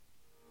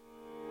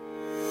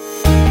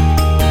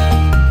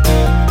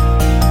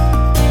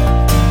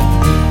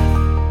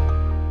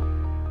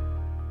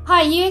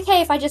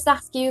okay if I just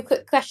ask you a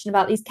quick question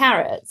about these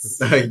carrots?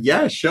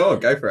 Yeah, sure,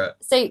 go for it.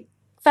 So,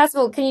 first of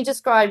all, can you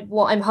describe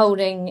what I'm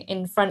holding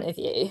in front of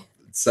you?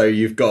 So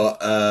you've got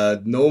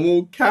a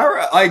normal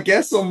carrot, I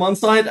guess, on one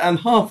side and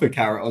half a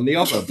carrot on the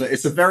other, but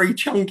it's a very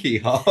chunky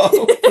half.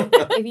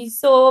 If you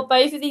saw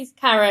both of these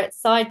carrots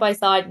side by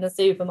side in the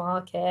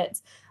supermarket,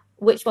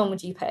 which one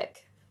would you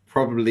pick?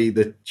 Probably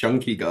the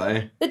chunky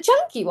guy. The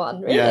chunky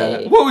one, really?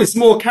 Yeah. Well, it's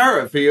more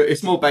carrot for you.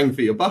 It's more bang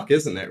for your buck,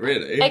 isn't it,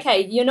 really?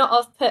 Okay, you're not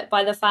off put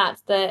by the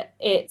fact that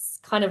it's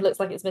kind of looks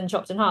like it's been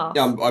chopped in half.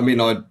 Yeah, I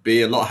mean, I'd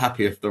be a lot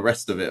happier if the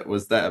rest of it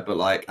was there, but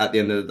like at the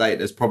end of the day,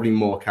 there's probably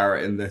more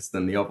carrot in this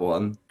than the other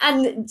one.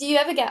 And do you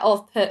ever get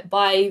off put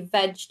by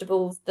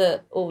vegetables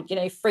that, or,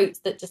 fruits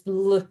that just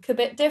look a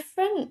bit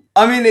different?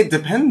 I mean, it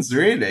depends,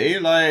 really.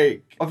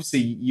 Like, obviously,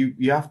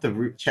 you have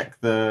to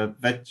check the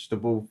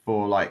vegetable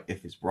for like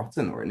if it's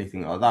rotten or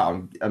anything like that.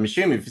 I'm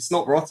assuming if it's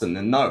not rotten,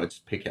 then no, I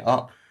just pick it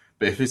up.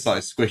 But if it's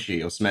like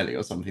squishy or smelly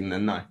or something,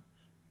 then no.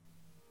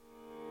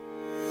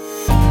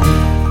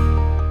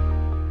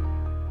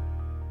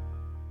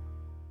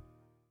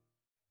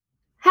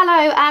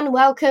 Hello and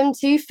welcome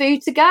to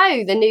Food to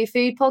Go, the New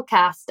Food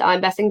podcast.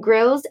 I'm Bethan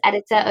Grills,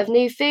 editor of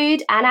New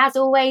Food, and as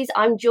always,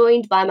 I'm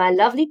joined by my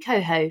lovely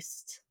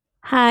co-host.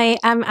 Hi,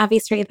 I'm Avi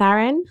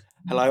Sreetharan.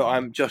 Hello,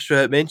 I'm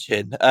Joshua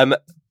Minchin.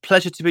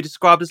 Pleasure to be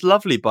described as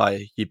lovely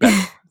by you,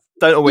 Beth.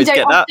 Don't always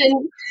get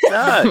often...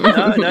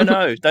 that.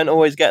 No. Don't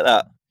always get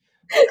that.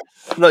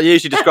 Not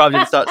usually described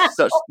in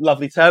such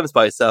lovely terms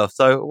by yourself.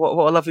 So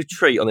what a lovely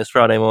treat on this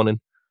Friday morning.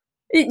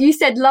 You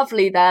said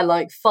lovely there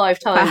like 5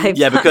 times.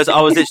 Yeah, because I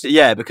was trying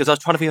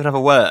to think of another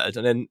word,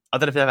 and then I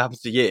don't know if it ever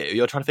happens to you.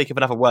 You're trying to think of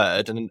another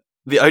word, and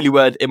the only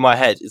word in my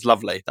head is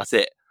lovely. That's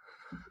it.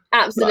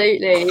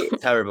 Absolutely.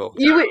 Like, terrible.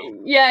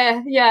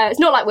 Yeah. It's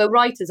not like we're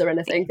writers or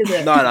anything, is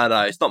it?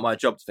 No. It's not my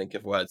job to think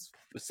of words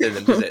with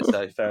synonyms, is it?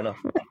 So fair enough.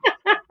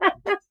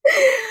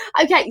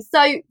 Okay,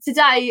 so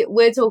today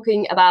we're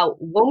talking about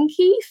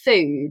wonky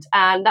food,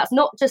 and that's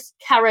not just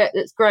carrot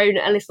that's grown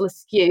a little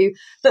askew,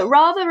 but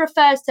rather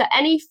refers to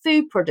any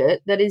food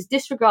product that is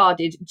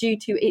disregarded due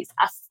to its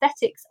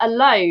aesthetics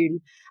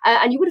alone.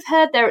 And you would have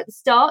heard there at the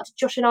start,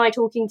 Josh and I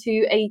talking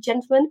to a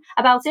gentleman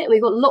about it, and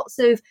we've got lots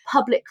of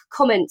public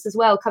comments as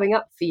well coming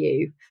up for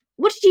you.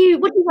 What did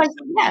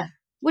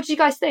you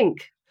guys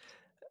think?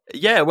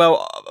 Yeah,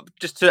 well,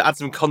 just to add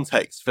some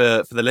context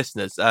for the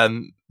listeners,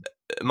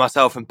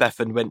 myself and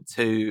Bethan went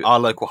to our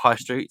local high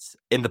streets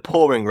in the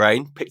pouring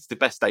rain, picked the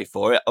best day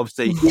for it.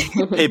 Obviously,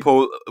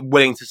 people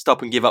willing to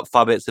stop and give up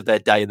 5 minutes of their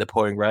day in the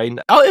pouring rain.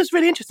 Oh, it was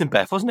really interesting,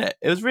 Beth, wasn't it?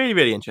 It was really,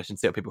 really interesting to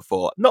see what people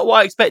thought. Not what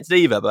I expected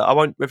either, but I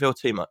won't reveal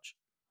too much.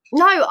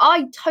 No,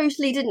 I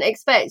totally didn't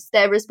expect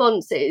their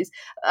responses.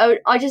 I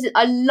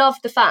love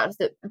the fact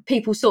that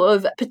people sort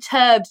of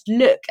perturbed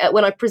look at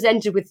when I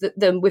presented with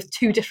them with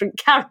 2 different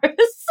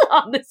carrots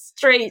on the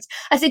street.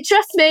 I said,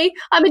 trust me,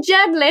 I'm a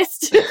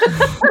journalist.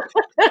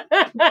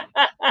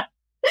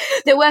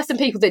 There were some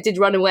people that did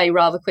run away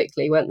rather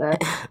quickly, weren't there?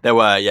 There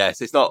were, yes.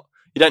 It's not,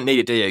 you don't need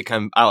it, do you? You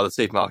come out of the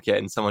supermarket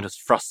and someone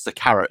just thrusts a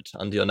carrot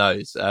under your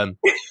nose.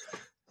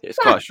 It's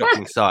quite a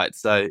shocking sight.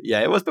 So yeah,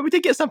 it was. But we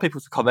did get some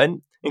people to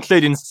comment,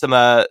 including some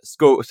lads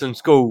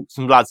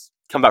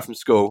come back from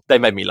school. They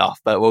made me laugh,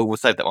 but we'll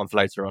save that one for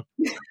later on.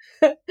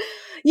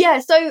 Yeah,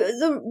 so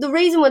the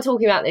reason we're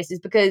talking about this is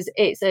because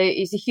it's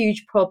a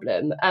huge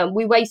problem.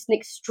 We waste an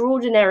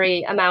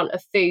extraordinary amount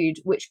of food,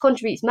 which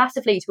contributes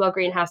massively to our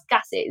greenhouse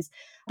gases.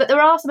 But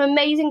there are some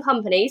amazing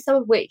companies, some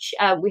of which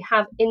we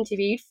have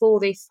interviewed for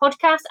this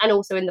podcast and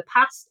also in the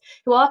past,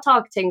 who are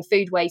targeting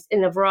food waste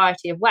in a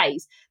variety of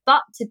ways.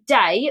 But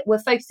today we're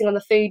focusing on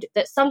the food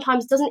that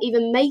sometimes doesn't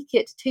even make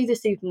it to the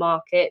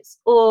supermarkets,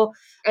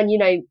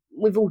 and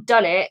we've all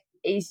done it,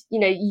 is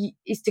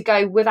to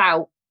go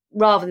without,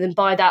 rather than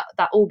buy that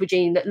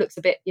aubergine that looks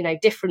a bit,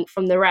 different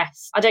from the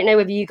rest. I don't know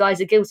whether you guys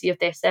are guilty of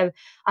this.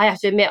 I have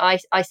to admit,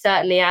 I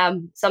certainly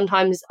am.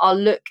 Sometimes I'll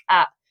look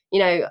at,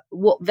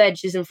 what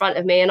veg is in front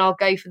of me, and I'll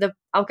go for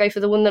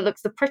the one that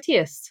looks the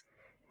prettiest.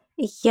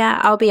 Yeah,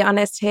 I'll be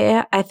honest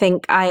here. I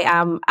think I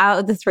am, out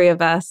of the 3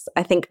 of us,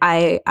 I think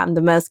I am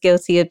the most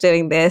guilty of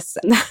doing this.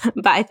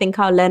 But I think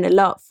I'll learn a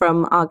lot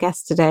from our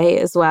guest today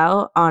as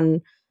well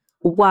on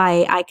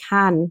why I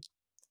can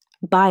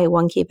buy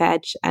wonky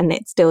veg and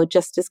it's still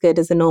just as good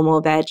as a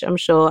normal veg. I'm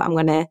sure I'm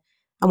gonna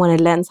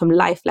learn some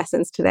life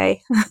lessons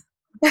today.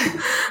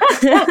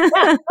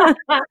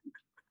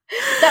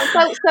 That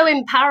felt so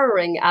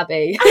empowering,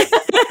 Abby.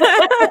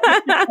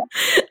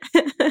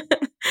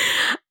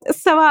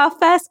 So our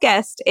first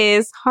guest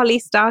is Holly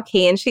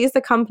Starkey, and she's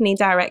the company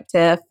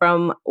director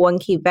from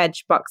Wonky Veg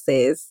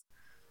Boxes.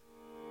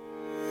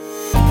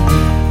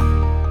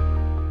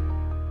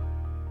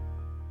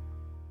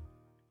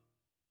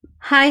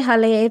 Hi,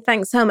 Holly.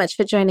 Thanks so much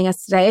for joining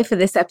us today for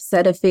this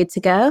episode of Food to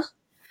Go.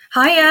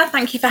 Hiya.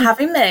 Thank you for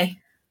having me.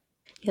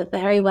 You're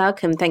very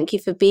welcome. Thank you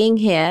for being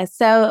here.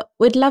 So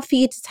we'd love for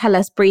you to tell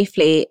us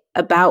briefly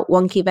about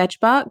Wonky Veg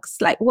Box.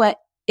 Like, what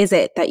is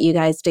it that you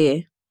guys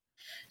do?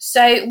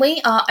 So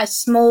we are a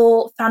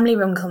small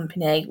family-run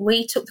company.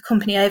 We took the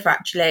company over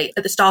actually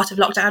at the start of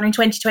lockdown in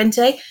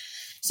 2020.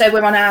 So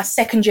we're on our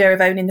second year of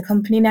owning the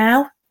company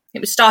now. It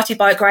was started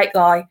by a great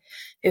guy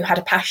who had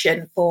a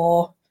passion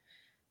for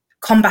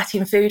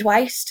combating food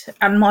waste.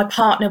 And my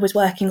partner was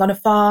working on a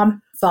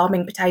farm,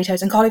 farming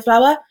potatoes and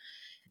cauliflower.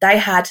 They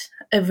had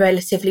a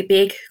relatively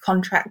big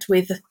contract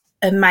with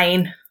a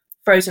main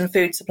frozen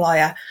food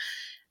supplier.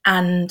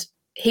 And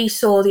he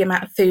saw the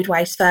amount of food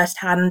waste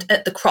firsthand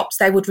at the crops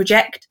they would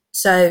reject.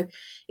 So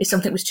if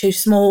something was too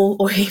small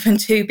or even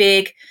too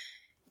big,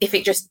 if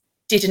it just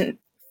didn't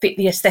fit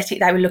the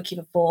aesthetic they were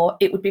looking for,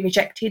 it would be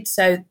rejected.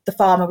 So the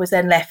farmer was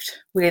then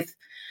left with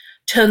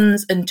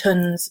tons and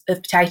tons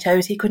of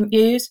potatoes he couldn't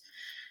use.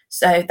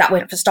 So that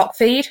went for stock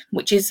feed,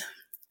 which is,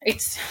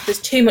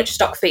 there's too much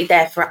stock feed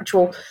there for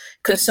actual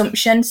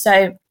consumption.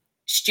 So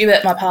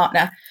Stuart, my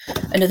partner,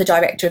 another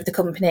director of the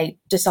company,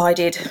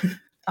 decided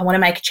I want to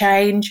make a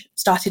change,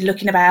 started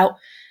looking about,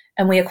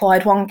 and we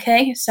acquired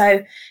Wonky.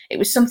 So it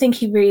was something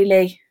he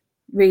really,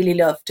 really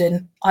loved.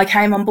 And I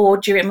came on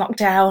board during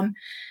lockdown.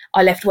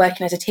 I left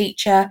working as a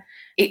teacher.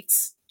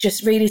 It's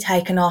just really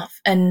taken off.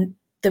 And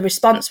the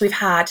response we've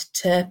had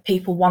to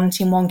people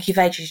wanting Wonky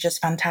veg is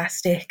just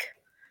fantastic.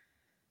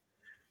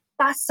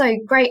 That's so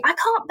great. I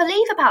can't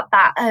believe about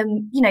that.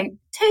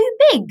 Too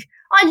big.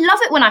 I love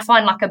it when I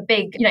find like a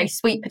big,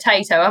 sweet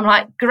potato. I'm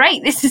like,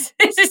 great, this is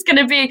going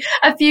to be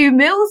a few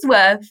meals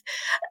worth.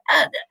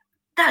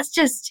 That's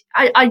just,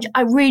 I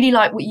really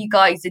like what you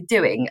guys are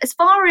doing. As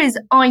far as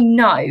I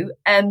know,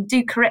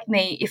 do correct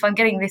me if I'm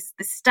getting this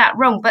stat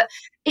wrong, but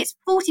it's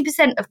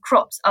 40% of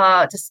crops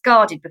are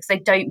discarded because they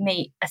don't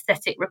meet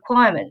aesthetic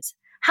requirements.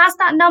 Has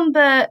that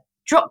number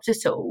dropped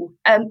at all?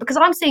 Because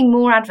I'm seeing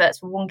more adverts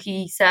for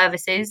wonky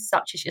services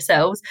such as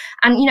yourselves,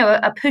 and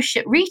a push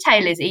at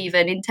retailers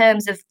even in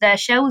terms of their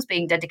shelves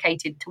being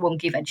dedicated to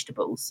wonky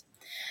vegetables.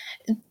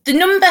 The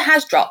number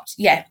has dropped,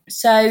 yeah.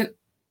 So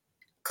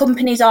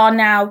companies are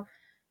now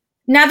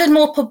there's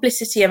more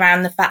publicity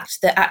around the fact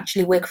that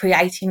actually we're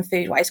creating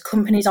food waste.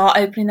 Companies are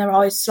opening their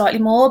eyes slightly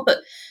more, but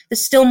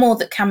there's still more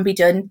that can be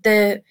done.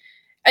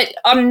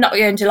 I'm not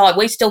going to lie,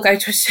 we still go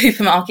to a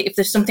supermarket if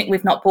there's something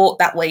we've not bought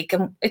that week,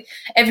 and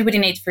everybody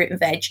needs fruit and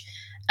veg.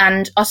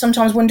 And I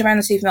sometimes wander around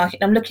the supermarket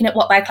and I'm looking at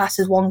what they class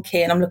as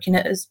wonky and I'm looking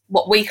at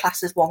what we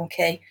class as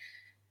wonky.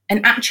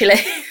 And actually,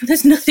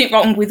 there's nothing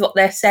wrong with what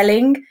they're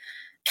selling.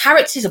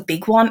 Carrots is a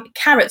big one.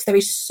 Carrots, there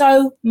is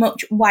so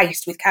much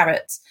waste with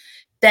carrots.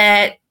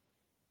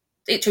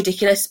 It's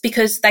ridiculous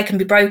because they can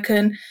be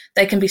broken,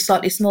 they can be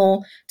slightly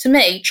small. To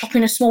me,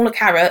 chopping a smaller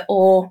carrot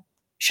or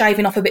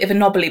shaving off a bit of a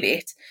knobbly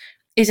bit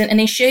isn't an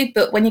issue,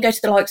 but when you go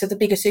to the likes of the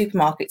bigger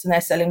supermarkets and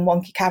they're selling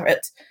wonky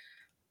carrots,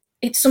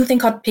 it's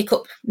something I'd pick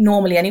up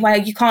normally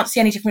anyway. You can't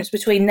see any difference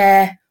between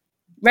their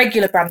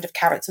regular brand of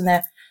carrots and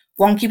their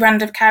wonky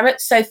brand of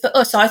carrots. So for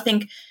us, I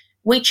think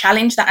we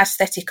challenge that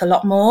aesthetic a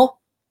lot more.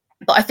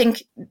 But I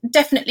think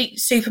definitely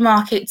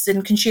supermarkets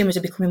and consumers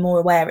are becoming more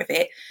aware of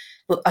it.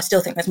 But I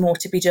still think there's more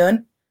to be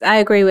done. I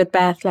agree with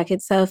Beth. Like,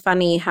 it's so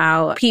funny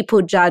how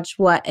people judge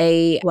what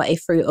a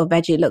fruit or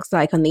veggie looks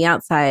like on the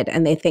outside,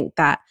 and they think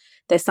that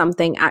there's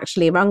something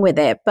actually wrong with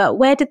it. But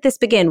where did this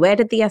begin? Where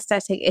did the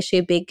aesthetic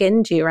issue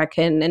begin, do you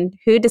reckon? And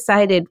who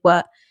decided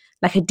what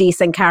like a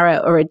decent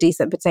carrot or a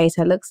decent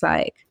potato looks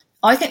like?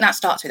 I think that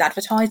starts with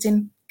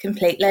advertising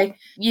completely.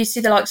 You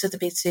see the likes of the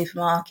big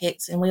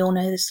supermarkets and we all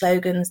know the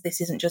slogans,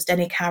 this isn't just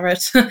any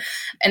carrot, and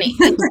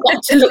it's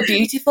got to look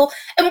beautiful.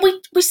 And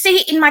we see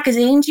it in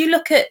magazines. You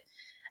look at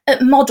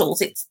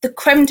models, it's the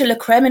creme de la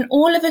creme, and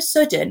all of a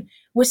sudden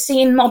we're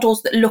seeing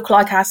models that look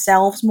like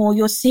ourselves more.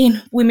 You're seeing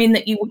women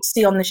that you would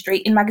see on the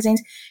street in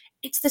magazines.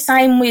 It's the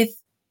same with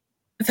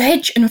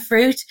veg and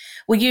fruit.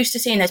 We're used to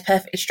seeing those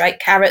perfectly straight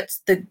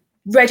carrots, the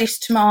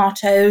reddest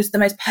tomatoes, the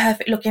most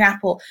perfect looking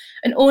apple,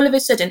 and all of a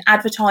sudden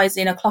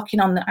advertising are clocking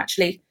on that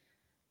actually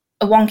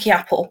a wonky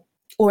apple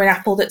or an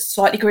apple that's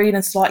slightly green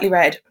and slightly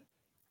red,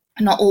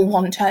 not all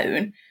one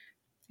tone,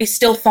 is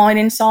still fine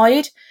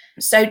inside.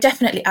 So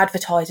definitely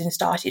advertising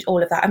started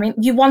all of that. I mean,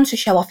 you want to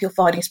show off your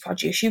finest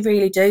produce, you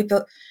really do,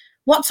 but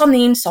what's on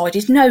the inside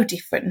is no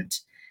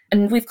different.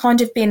 And we've kind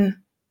of been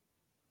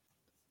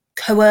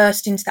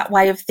coerced into that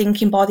way of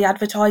thinking by the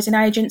advertising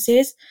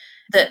agencies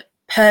that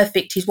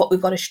perfect is what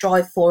we've got to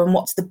strive for and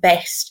what's the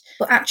best.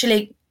 But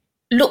actually,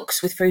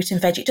 looks with fruit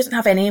and veg, it doesn't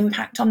have any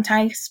impact on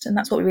taste, and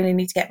that's what we really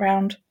need to get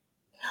round.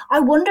 I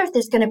wonder if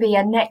there's going to be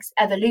a next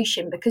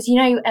evolution because, you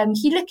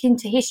look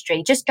into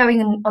history, just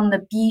going on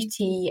the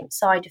beauty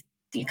side of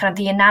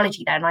the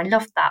analogy there, and I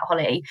love that,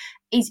 Holly,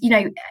 is,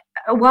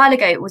 a while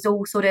ago it was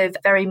all sort of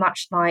very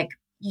much like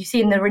you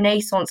see in the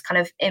Renaissance kind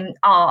of in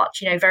art,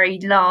 very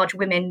large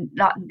women,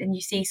 and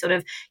you see sort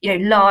of,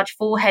 large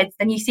foreheads.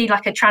 Then you see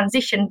like a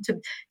transition to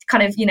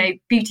kind of,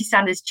 beauty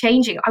standards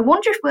changing. I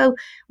wonder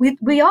if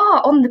we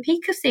are on the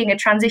peak of seeing a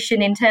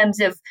transition in terms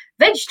of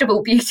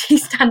vegetable beauty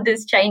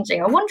standards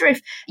changing. I wonder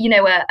if,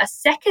 a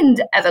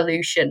second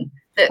evolution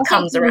that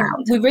comes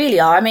around. We really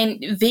are. I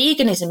mean,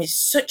 veganism is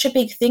such a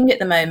big thing at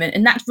the moment,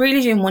 and that's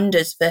really doing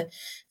wonders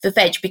for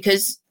veg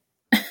because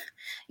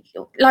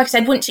like I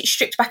said, once it's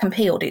stripped back and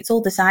peeled, it's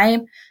all the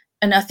same.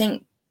 And I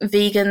think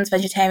vegans,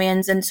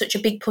 vegetarians, and such a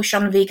big push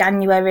on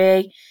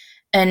veganuary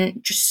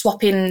and just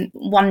swapping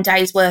one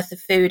day's worth of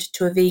food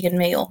to a vegan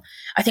meal,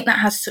 I think that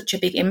has such a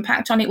big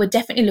impact on it. We're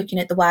definitely looking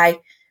at the way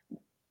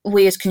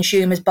we as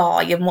consumers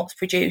buy and what's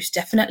produced,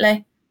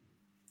 definitely.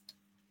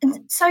 And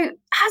so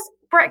has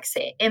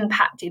Brexit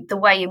impacted the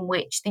way in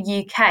which the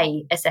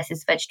UK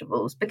assesses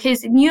vegetables?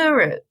 Because in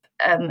Europe,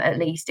 at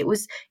least, it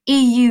was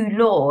EU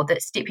law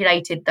that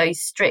stipulated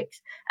those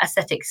strict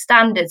aesthetic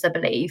standards, I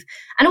believe.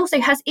 And also,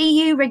 has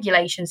EU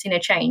regulation seen a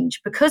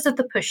change because of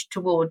the push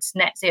towards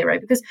net zero?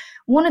 Because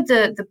one of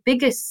the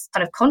biggest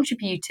kind of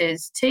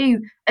contributors to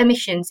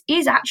emissions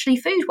is actually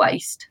food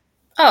waste.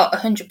 Oh,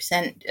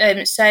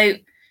 100%. So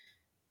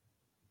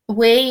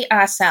we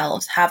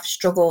ourselves have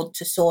struggled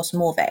to source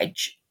more veg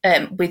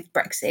with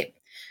Brexit.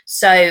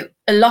 So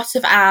a lot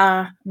of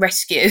our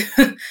rescue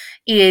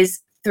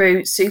is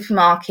through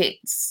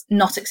supermarkets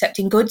not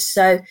accepting goods.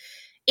 So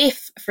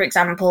if, for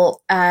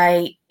example,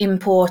 a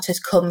import has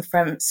come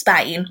from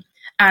Spain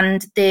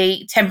and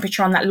the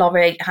temperature on that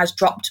lorry has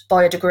dropped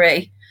by a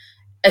degree,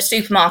 a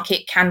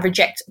supermarket can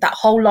reject that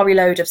whole lorry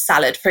load of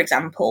salad, for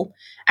example,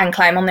 and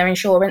claim on their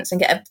insurance and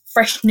get a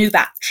fresh new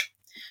batch.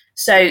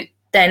 So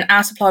then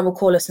our supplier will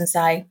call us and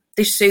say,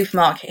 this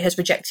supermarket has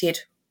rejected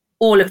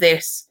all of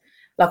this,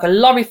 like a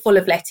lorry full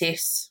of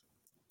lettuce.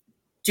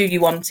 Do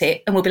you want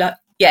it? And we'll be like,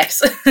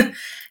 yes,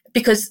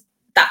 because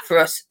that for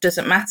us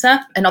doesn't matter.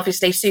 And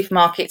obviously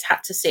supermarkets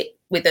had to sit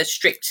with a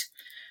strict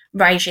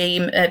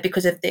regime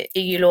because of the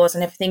EU laws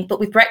and everything. But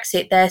with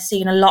Brexit, they're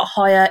seeing a lot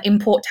higher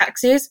import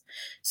taxes.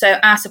 So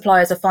our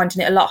suppliers are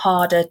finding it a lot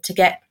harder to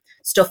get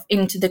stuff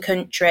into the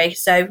country.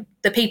 So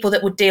the people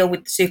that would deal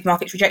with the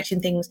supermarkets rejecting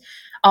things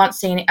aren't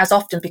seeing it as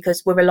often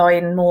because we're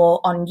relying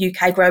more on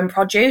UK grown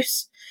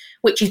produce,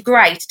 which is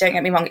great. Don't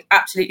get me wrong. It's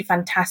absolutely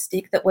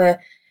fantastic that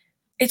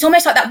it's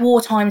almost like that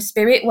wartime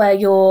spirit where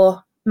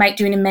you're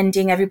doing and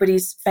mending,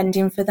 everybody's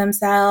fending for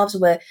themselves.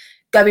 We're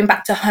going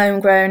back to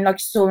homegrown like you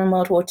saw in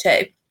World War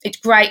II. It's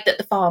great that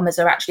the farmers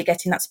are actually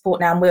getting that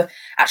support now and we're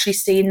actually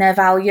seeing their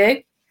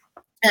value.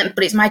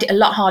 But it's made it a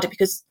lot harder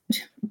because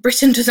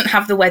Britain doesn't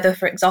have the weather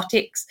for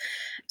exotics.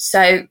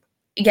 So,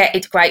 yeah,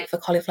 it's great for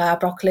cauliflower,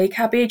 broccoli,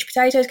 cabbage,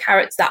 potatoes,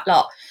 carrots, that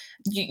lot.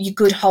 You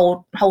good,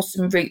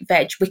 wholesome root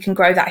veg. We can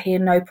grow that here,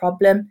 no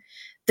problem.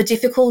 The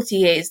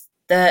difficulty is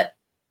that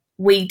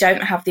we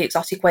don't have the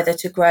exotic weather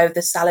to grow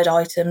the salad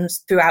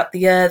items throughout the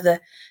year,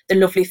 the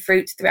lovely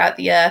fruits throughout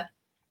the year.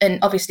 And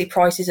obviously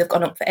prices have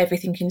gone up for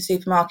everything in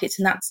supermarkets,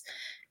 and that's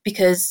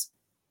because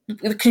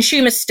the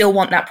consumers still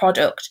want that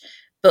product,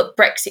 but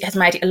Brexit has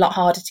made it a lot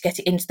harder to get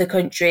it into the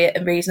country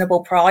at a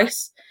reasonable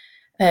price.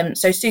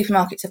 So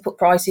supermarkets have put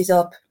prices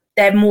up.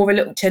 They're more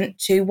reluctant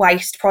to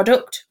waste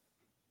product.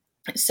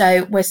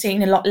 So we're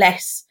seeing a lot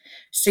less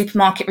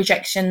supermarket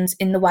rejections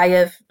in the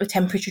way of a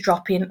temperature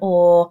dropping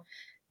or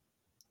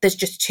there's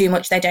just too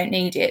much, they don't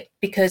need it,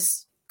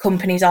 because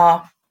companies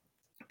are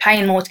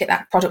paying more to get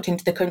that product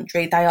into the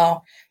country. They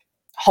are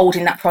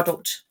holding that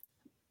product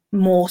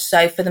more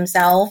so for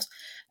themselves.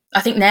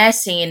 I think they're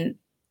seeing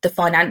the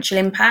financial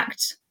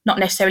impact, not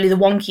necessarily the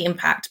wonky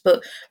impact,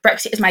 but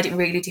Brexit has made it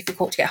really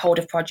difficult to get hold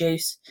of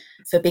produce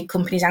for big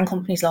companies and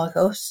companies like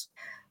us.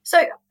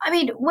 So, I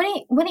mean,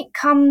 when it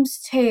comes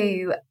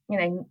to,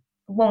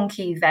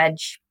 wonky veg,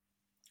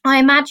 I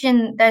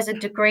imagine there's a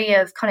degree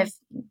of kind of,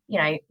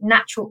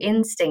 natural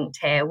instinct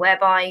here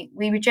whereby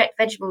we reject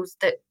vegetables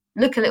that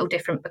look a little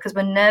different because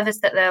we're nervous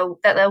that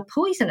they'll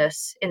poison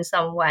us in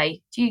some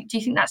way. Do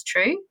you think that's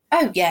true?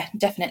 Oh, yeah,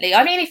 definitely.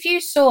 I mean, if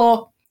you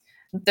saw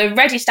the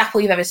reddest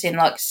apple you've ever seen,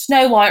 like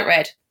snow white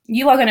red,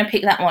 you are going to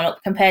pick that one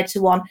up compared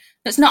to one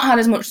that's not had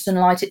as much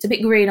sunlight. It's a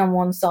bit green on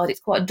one side. It's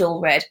quite a dull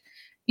red.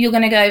 You're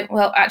going to go,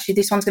 well, actually,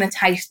 this one's going to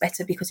taste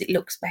better because it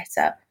looks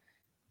better.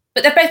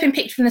 But they've both been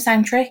picked from the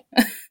same tree.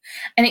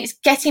 And it's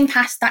getting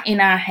past that in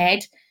our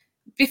head.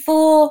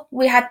 Before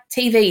we had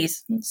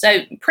TVs, so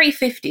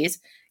pre-50s,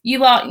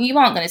 you aren't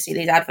going to see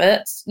these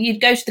adverts.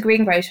 You'd go to the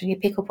greengrocer and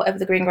you'd pick up whatever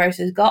the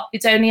greengrocer's got.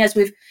 It's only as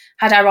we've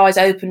had our eyes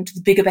open to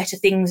the bigger, better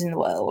things in the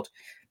world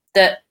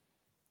that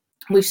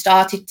we've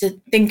started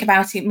to think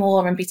about it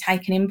more and be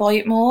taken in by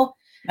it more.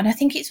 And I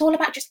think it's all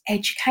about just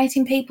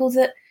educating people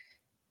that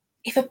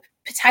if a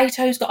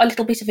potato's got a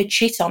little bit of a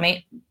chit on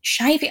it,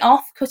 shave it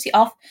off, cut it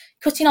off.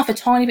 Cutting off a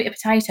tiny bit of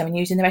potato and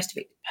using the rest of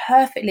it,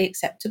 perfectly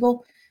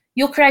acceptable.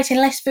 You're creating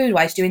less food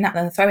waste doing that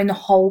than throwing the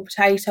whole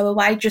potato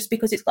away just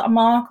because it's got a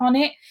mark on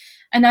it.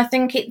 And I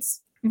think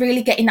it's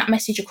really getting that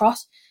message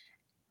across.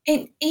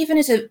 Even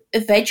as a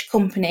veg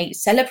company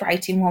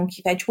celebrating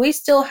wonky veg, we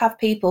still have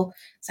people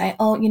say,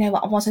 oh, you know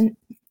what, I wasn't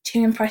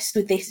too impressed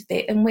with this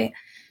bit. And we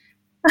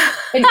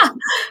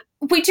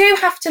do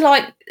have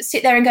to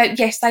sit there and go,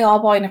 yes, they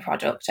are buying a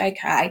product,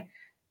 okay.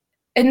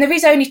 And there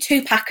is only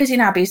 2 packers in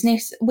our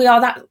business. We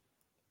are that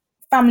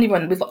family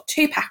run. We've got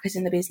 2 packers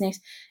in the business,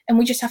 and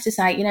we just have to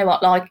say, you know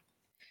what,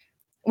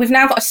 we've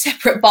now got a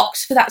separate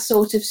box for that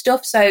sort of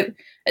stuff. So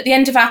at the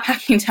end of our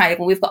packing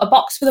table, we've got a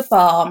box for the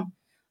farm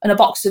and a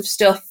box of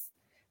stuff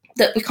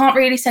that we can't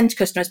really send to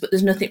customers, but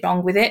there's nothing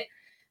wrong with it.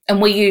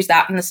 And we use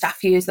that and the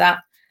staff use that.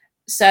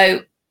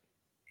 So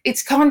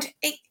it's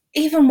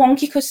even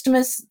wonky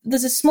customers,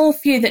 there's a small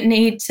few that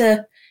need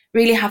to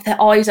really have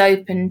their eyes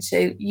open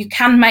to, you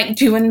can make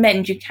do and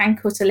mend, you can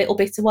cut a little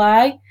bit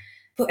away.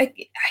 But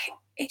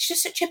it's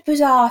just such a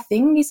bizarre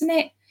thing, isn't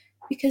it?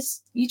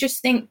 Because you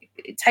just think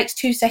it takes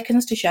 2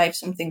 seconds to shave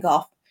something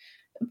off.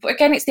 But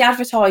again, it's the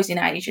advertising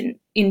agent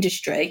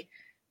industry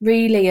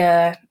really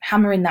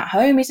hammering that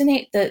home, isn't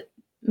it? That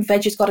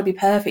veg has got to be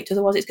perfect,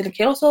 otherwise it's going to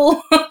kill us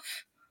all.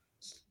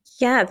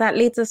 Yeah, that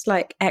leads us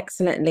like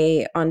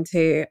excellently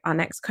onto our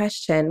next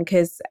question,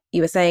 because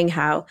you were saying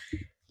how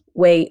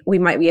we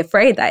might be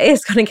afraid that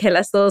it's going to kill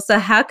us all. So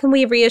how can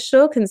we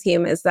reassure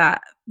consumers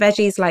that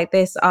veggies like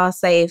this are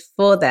safe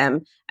for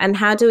them? And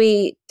how do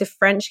we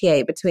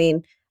differentiate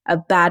between a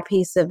bad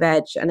piece of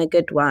veg and a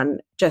good one?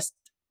 Just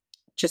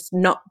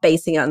not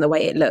basing it on the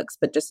way it looks,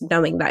 but just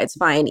knowing that it's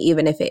fine,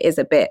 even if it is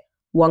a bit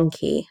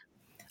wonky.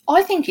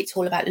 I think it's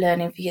all about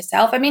learning for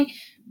yourself. I mean,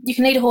 you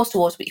can lead a horse to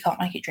water, but you can't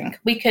make it drink.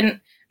 We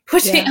can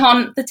put it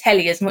on the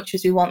telly as much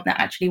as we want that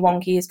actually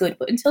wonky is good,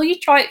 but until you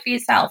try it for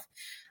yourself,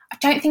 I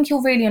don't think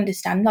you'll really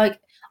understand. Like,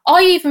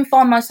 I even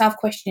find myself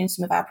questioning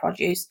some of our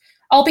produce.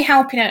 I'll be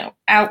helping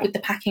out with the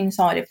packing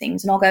side of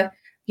things, and I'll go,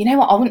 you know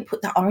what, I wouldn't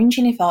put that orange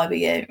in if I were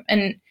you.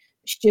 And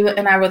Stuart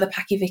and our other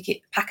Packer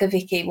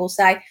Vicky will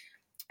say,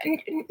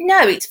 no,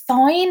 it's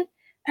fine.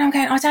 And I'm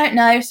going, I don't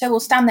know. So we'll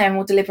stand there and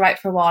we'll deliberate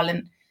for a while,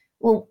 and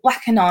we'll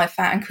whack a knife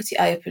out and cut it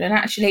open. And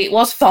actually it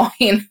was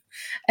fine.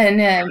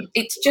 And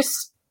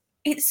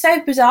it's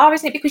so bizarre,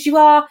 isn't it? Because you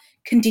are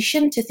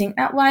conditioned to think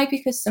that way,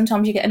 because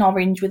sometimes you get an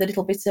orange with a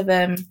little bit of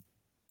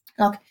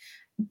like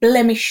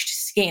blemished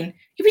skin.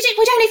 We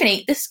don't even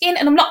eat the skin,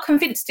 and I'm not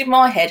convinced in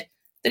my head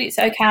that it's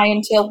okay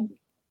until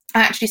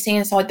I actually see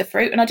inside the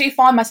fruit. And I do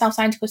find myself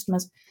saying to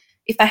customers,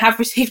 if they have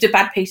received a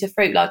bad piece of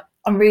fruit, like,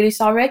 I'm really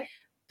sorry,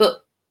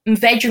 but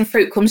veg and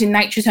fruit comes in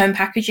nature's own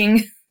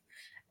packaging.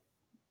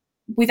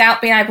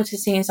 Without being able to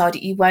see inside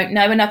it, you won't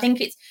know. And I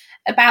think it's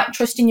about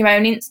trusting your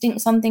own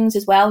instincts on things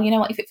as well. You know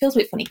what, if it feels a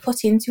bit funny,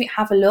 cut into it,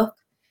 have a look.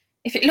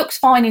 If it looks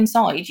fine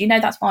inside, you know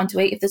that's fine to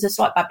eat. If there's a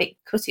slight bad bit,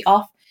 cut it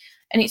off.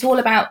 And it's all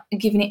about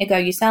giving it a go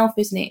yourself,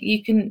 isn't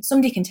it?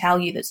 Somebody can tell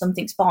you that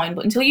something's fine,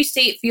 but until you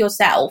see it for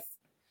yourself,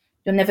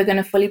 you're never going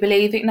to fully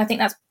believe it. And I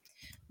think that's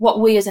what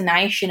we as a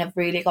nation have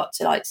really got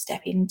to like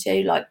step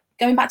into, like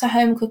going back to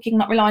home cooking,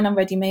 not relying on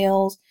ready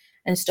meals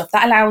and stuff.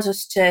 That allows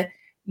us to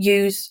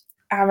use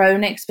our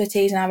own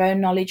expertise and our own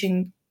knowledge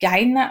and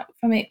gain that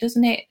from it,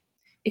 doesn't it?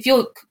 If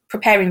you're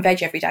preparing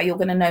veg every day, you're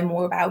going to know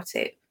more about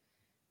it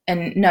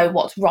and know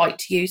what's right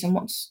to use and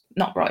what's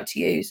not right to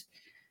use.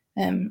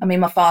 I mean,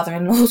 my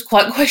father-in-law's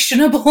quite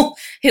questionable.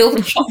 He'll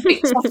chop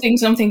bits off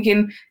things, and I'm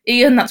thinking,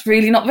 Ian, that's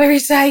really not very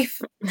safe.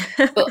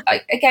 But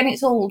again,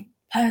 it's all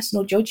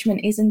personal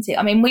judgment, isn't it?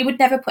 I mean, we would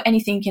never put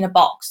anything in a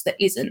box that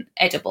isn't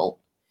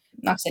edible.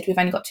 Like I said, we've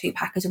only got 2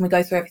 packers and we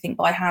go through everything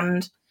by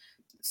hand.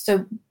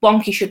 So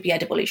wonky should be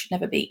edible. It should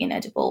never be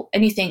inedible.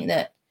 Anything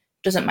that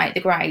doesn't make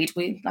the grade,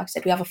 like I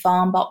said, we have a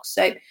farm box.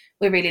 So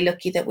we're really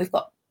lucky that we've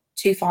got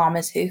 2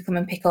 farmers who come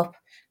and pick up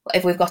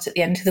whatever we've got at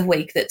the end of the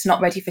week that's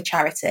not ready for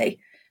charity,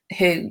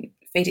 who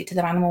feed it to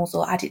their animals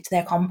or add it to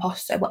their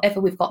compost. So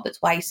whatever we've got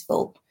that's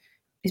wasteful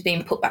is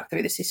being put back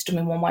through the system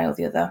in one way or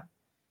the other.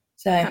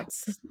 So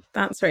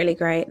that's really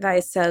great. That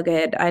is so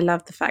good. I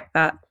love the fact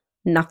that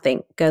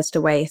nothing goes to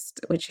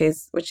waste, which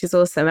is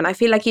awesome. And I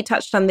feel like you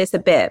touched on this a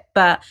bit,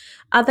 but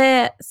are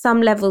there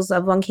some levels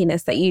of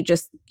wonkiness that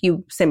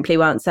you simply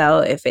won't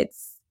sell if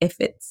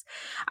it's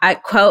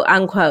quote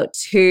unquote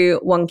too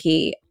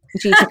wonky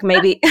due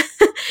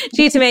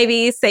to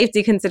maybe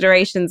safety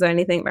considerations or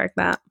anything like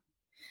that?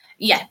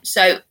 Yeah.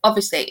 So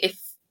obviously,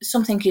 if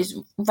something is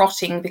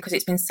rotting because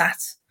it's been sat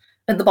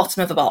at the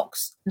bottom of a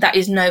box,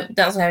 that's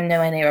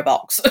nowhere near a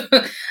box.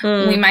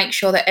 We make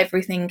sure that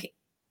everything,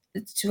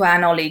 to our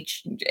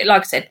knowledge,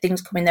 like I said,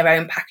 things come in their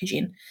own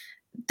packaging,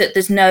 that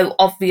there's no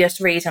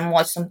obvious reason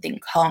why something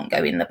can't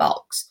go in the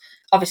box.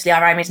 Obviously,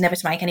 our aim is never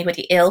to make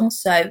anybody ill.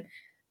 So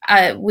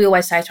we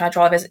always say to our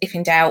drivers, if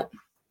in doubt,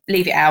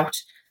 leave it out.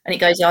 And it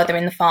goes either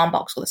in the farm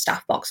box or the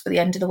staff box for the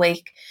end of the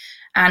week.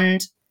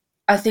 And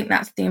I think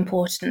that's the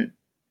important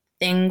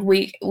thing.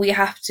 We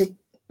have to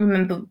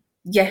remember,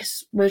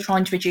 yes, we're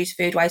trying to reduce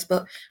food waste,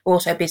 but we're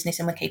also a business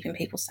and we're keeping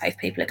people safe.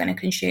 People are going to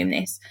consume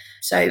this.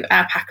 So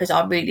our packers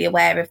are really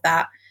aware of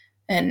that.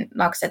 And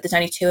like I said, there's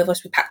only 2 of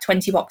us. We pack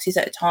 20 boxes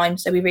at a time.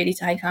 So we really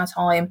take our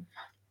time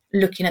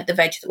looking at the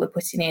veg that we're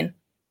putting in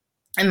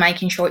and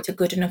making sure it's a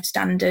good enough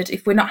standard.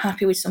 If we're not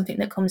happy with something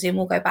that comes in,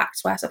 we'll go back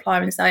to our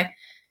supplier and say,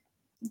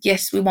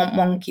 yes, we want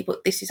wonky,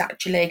 but this is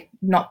actually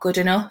not good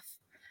enough.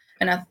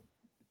 And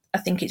I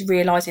think it's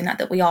realising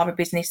that we are a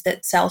business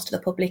that sells to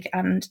the public,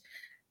 and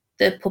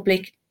the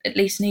public at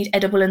least need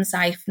edible and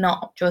safe,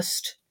 not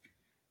just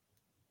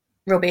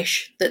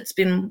rubbish that's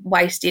been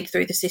wasted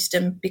through the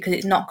system because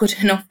it's not good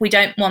enough. We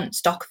don't want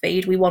stock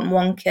feed, we want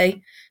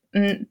wonky.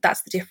 And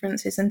that's the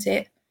difference, isn't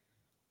it?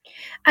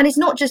 And it's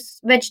not just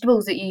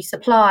vegetables that you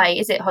supply,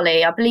 is it,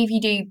 Holly? I believe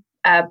you do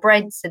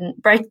breads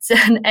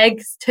and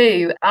eggs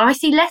too. I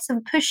see less of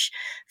a push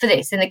for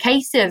this in the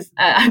case of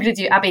I'm going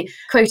to do Abby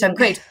quote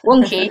unquote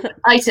wonky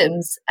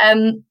items.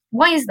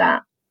 Why is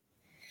that?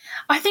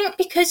 I think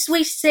because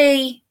we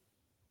see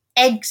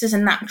eggs as a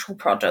natural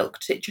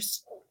product, it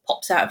just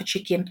pops out of a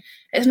chicken.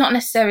 It's not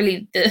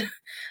necessarily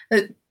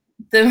the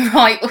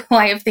right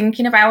way of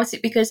thinking about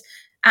it, because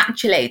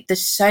actually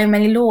there's so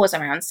many laws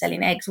around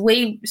selling eggs.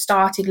 We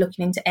started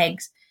looking into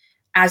eggs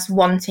as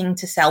wanting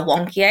to sell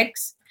wonky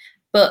eggs,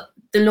 but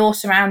the law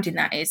surrounding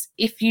that is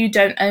if you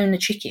don't own the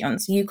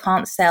chickens, you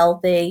can't sell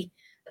the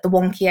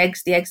wonky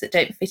eggs, the eggs that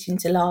don't fit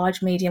into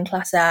large, medium,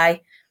 class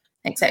A,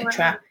 etc.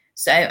 Wow.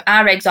 So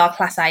our eggs are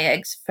class A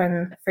eggs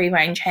from free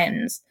range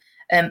hens,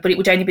 but it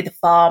would only be the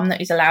farm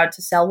that is allowed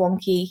to sell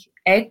wonky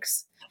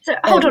eggs. So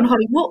hold on,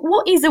 Holly.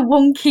 What is a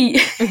wonky?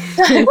 What is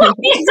a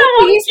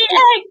wonky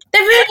egg? They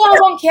really are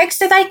wonky eggs.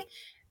 So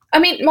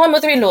my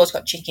mother-in-law's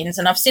got chickens,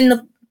 and I've seen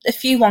a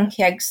few wonky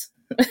eggs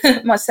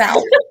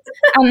myself,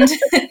 and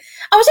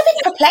I was a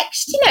bit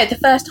perplexed, the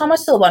first time I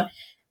saw one,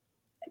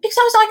 because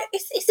I was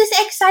like, "Is this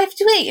egg safe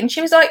to eat?" And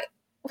she was like,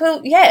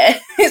 "Well, yeah,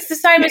 it's the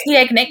same as the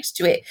egg next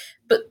to it,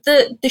 but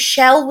the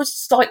shell was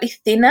slightly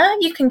thinner.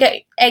 You can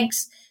get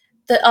eggs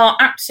that are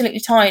absolutely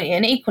tiny,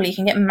 and equally, you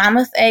can get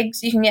mammoth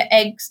eggs. You can get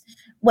eggs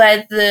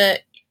where the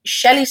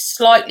shell is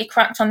slightly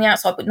cracked on the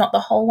outside, but not the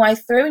whole way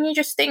through, and you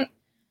just think,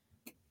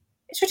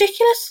 it's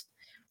ridiculous.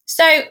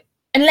 So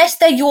unless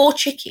they're your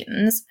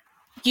chickens,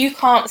 you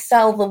can't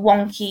sell the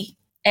wonky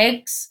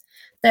eggs.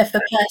 They're for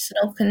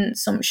personal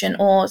consumption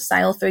or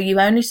sale through you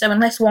only. So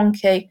unless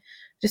Wonky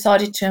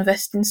decided to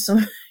invest in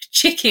some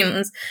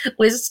chickens,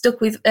 we're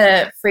stuck with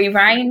free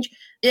range.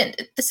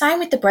 The same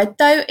with the bread,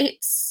 though.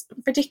 It's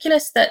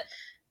ridiculous that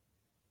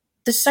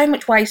there's so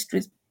much waste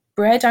with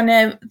bread. I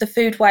know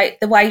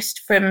the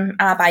waste from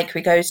our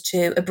bakery goes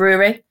to a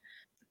brewery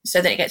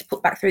so that it gets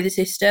put back through the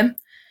system.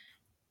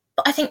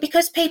 But I think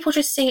because people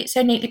just see it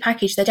so neatly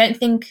packaged, they don't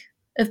think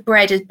of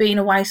bread as being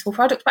a wasteful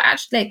product. But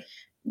actually,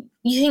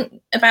 you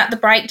think about the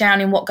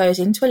breakdown in what goes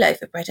into a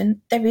loaf of bread,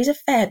 and there is a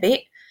fair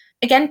bit.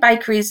 Again,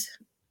 bakeries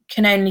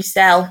can only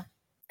sell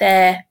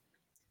their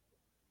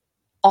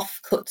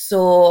offcuts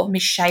or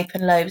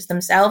misshapen loaves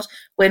themselves.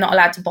 We're not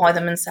allowed to buy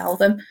them and sell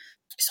them.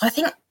 So I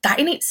think that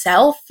in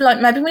itself,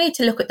 maybe we need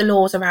to look at the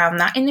laws around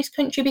that in this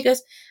country,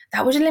 because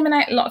that would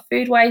eliminate a lot of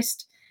food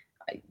waste.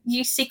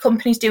 You see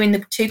companies doing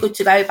the too good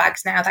to go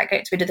bags now. That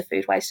gets rid of the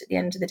food waste at the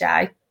end of the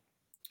day.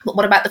 But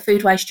what about the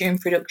food waste during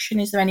production?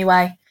 Is there any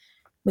way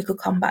we could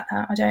combat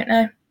that? I don't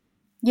know.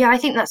 Yeah, I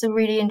think that's a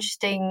really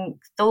interesting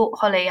thought,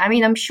 Holly. I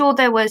mean, I'm sure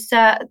there was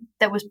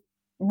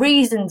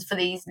reasons for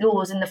these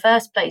laws in the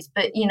first place,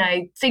 but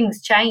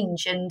things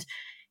change, and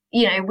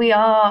we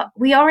are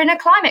in a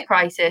climate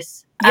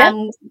crisis,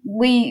 and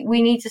we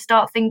need to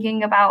start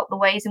thinking about the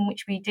ways in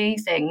which we do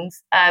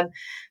things.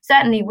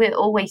 Certainly, with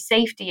always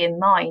safety in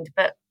mind,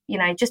 but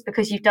just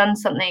because you've done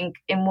something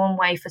in one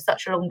way for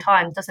such a long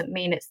time doesn't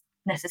mean it's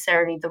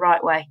necessarily the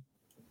right way.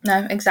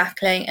 No,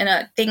 exactly. And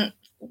I think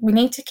we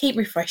need to keep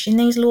refreshing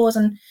these laws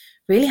and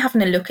really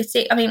having a look at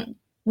it. I mean,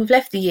 we've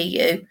left the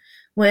EU.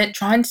 We're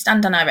trying to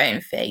stand on our own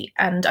feet.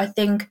 And I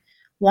think,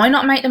 why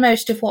not make the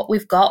most of what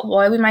we've got?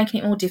 Why are we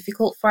making it more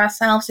difficult for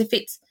ourselves? If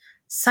it's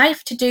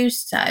safe to do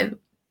so,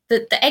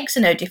 the eggs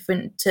are no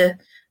different to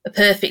a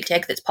perfect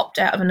egg that's popped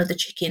out of another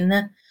chicken.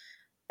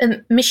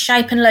 A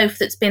misshapen loaf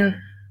that's been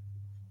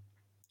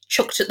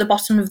chucked at the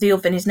bottom of the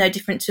oven is no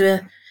different to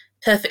a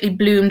perfectly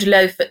bloomed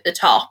loaf at the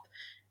top.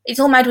 It's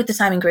all made with the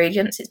same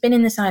ingredients. It's been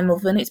in the same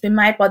oven. It's been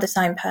made by the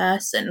same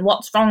person.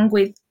 What's wrong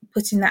with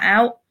putting that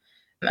out?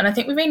 And I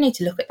think we really need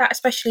to look at that,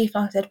 especially if,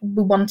 like I said,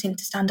 we're wanting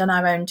to stand on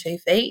our own 2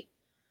 feet.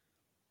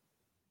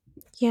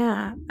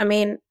 Yeah, I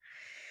mean,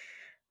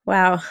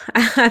 wow.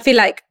 I feel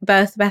like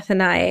both Beth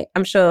and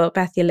I'm sure,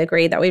 Beth, you'll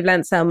agree that we've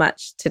learned so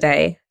much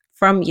today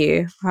from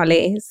you,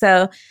 Holly.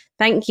 So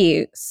thank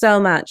you so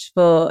much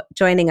for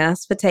joining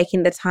us, for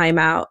taking the time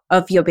out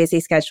of your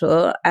busy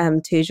schedule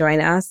to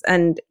join us.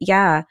 And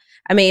yeah,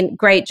 I mean,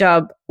 great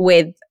job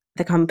with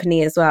the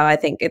company as well. I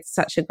think it's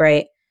such a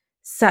great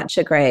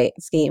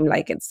scheme.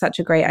 Like, it's such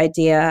a great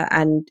idea.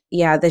 And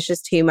yeah, there's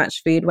just too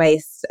much food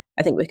waste.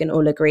 I think we can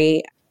all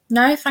agree.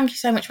 No, thank you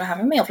so much for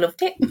having me. I've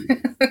loved it.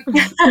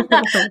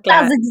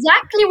 That's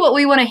exactly what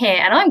we want to hear.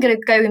 And I'm going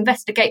to go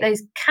investigate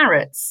those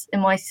carrots in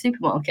my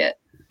supermarket.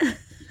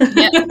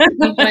 Yeah,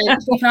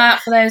 keep an eye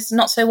out for those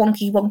not so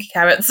wonky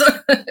carrots.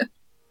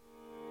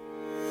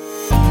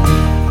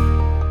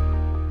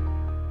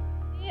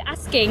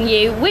 Asking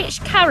you,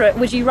 which carrot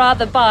would you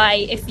rather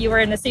buy if you were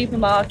in a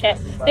supermarket?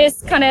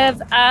 This kind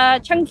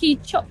of chunky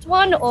chopped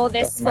one, or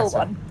this full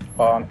one?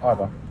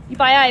 Either. You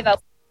buy either.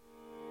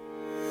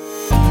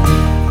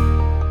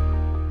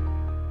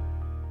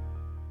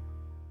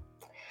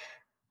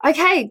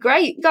 Okay,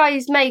 great.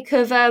 Guys, make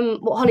of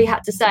what Holly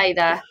had to say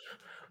there.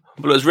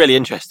 Well, it was really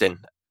interesting.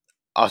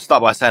 I'll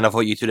start by saying I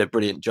thought you two did a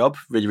brilliant job.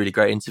 Really, really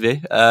great interview.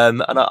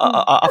 And I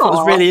thought it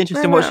was really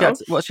interesting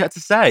what she had to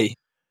say.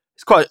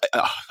 It's quite,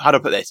 how do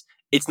I put this?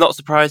 It's not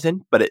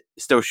surprising, but it's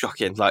still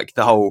shocking. Like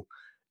the whole,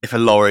 if a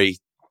lorry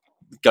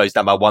goes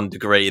down by 1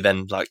 degree,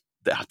 then like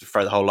they have to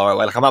throw the whole lot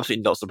away. Like, I'm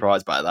absolutely not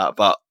surprised by that,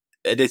 but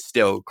it is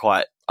still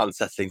quite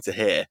unsettling to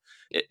hear.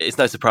 It's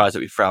no surprise that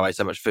we throw away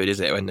so much food,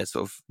 is it, when there's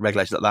sort of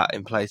regulations like that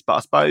in place? But I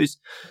suppose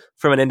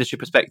from an industry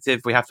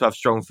perspective, we have to have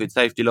strong food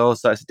safety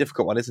laws, so it's a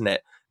difficult one, isn't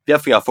it? The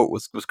other thing I thought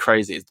was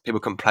crazy is people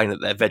complain that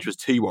their veg was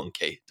too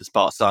wonky,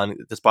 despite signing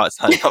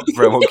up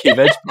for a wonky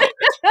veg box.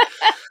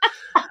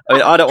 I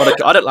mean, I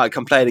don't like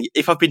complaining.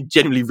 If I've been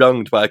genuinely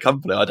wronged by a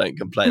company, I don't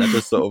complain. I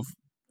just sort of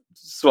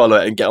swallow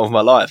it and get on with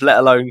my life, let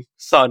alone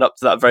sign up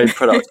to that very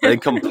product and then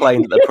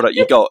complain that the product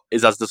you got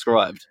is as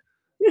described.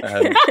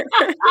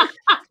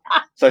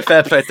 So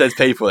fair play to those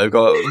people. They've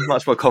got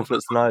much more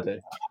confidence than I do.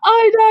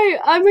 I know.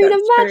 I mean,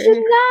 That's imagine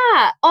true.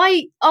 that.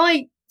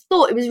 I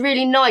thought it was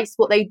really nice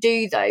what they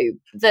do, though,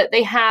 that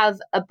they have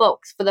a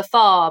box for the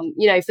farm,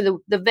 you know, for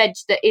the veg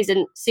that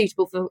isn't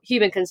suitable for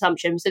human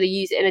consumption. So they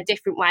use it in a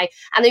different way.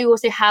 And they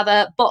also have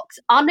a box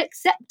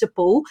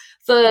unacceptable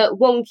for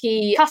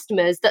wonky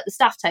customers that the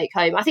staff take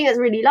home. I think that's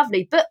really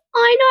lovely. But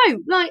I know,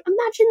 like,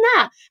 imagine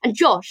that. And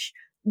Josh,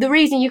 the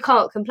reason you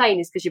can't complain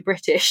is because you're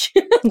British.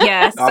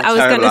 Yes, I'm I was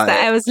going to terrible at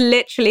say, it. I was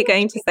literally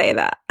going to say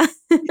that.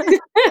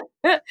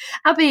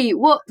 Abby,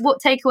 what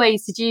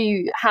takeaways did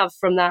you have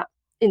from that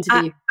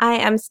interview? I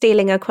am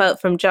stealing a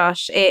quote from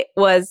Josh. It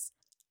was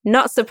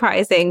not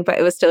surprising, but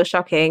it was still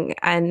shocking.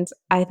 And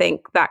I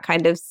think that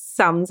kind of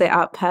sums it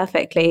up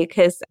perfectly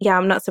because, yeah,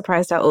 I'm not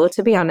surprised at all,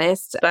 to be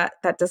honest, but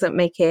that doesn't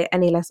make it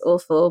any less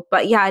awful.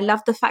 But yeah, I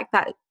love the fact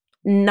that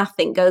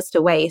nothing goes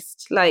to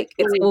waste. Like,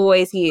 it's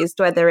always used,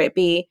 whether it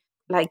be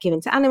like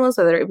given to animals,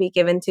 whether it be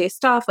given to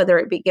staff, whether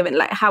it be given,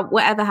 like,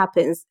 whatever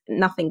happens,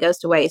 nothing goes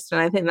to waste. And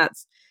I think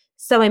that's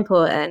so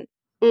important.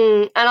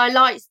 And I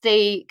liked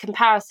the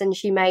comparison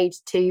she made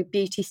to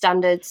beauty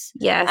standards.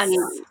 Yes. And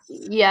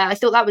yeah, I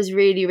thought that was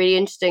really, really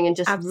interesting and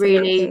just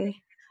Absolutely.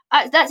 really,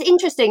 that's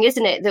interesting,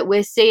 isn't it? That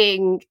we're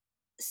seeing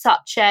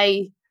such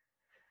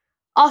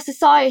our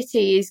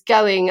society is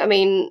going, I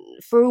mean,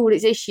 for all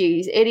its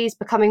issues, it is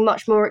becoming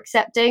much more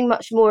accepting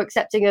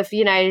of,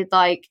 you know,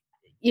 like,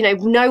 you know,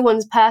 no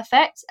one's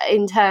perfect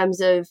in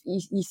terms of,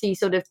 you see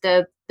sort of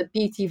the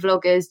beauty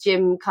vloggers,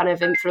 gym kind of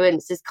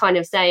influencers kind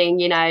of saying,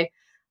 you know,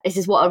 this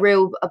is what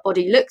a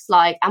body looks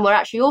like. And we're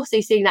actually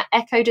also seeing that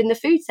echoed in the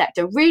food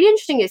sector. Really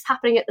interesting it's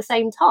happening at the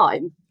same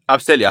time.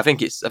 Absolutely. I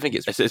think it's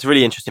a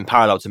really interesting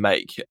parallel to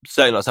make.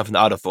 Certainly not something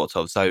that I'd have thought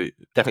of. So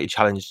definitely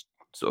challenged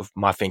sort of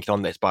my thinking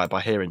on this by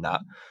hearing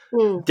that.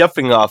 The other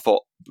thing that I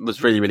thought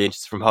was really, really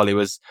interesting from Holly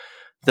was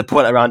the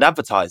point around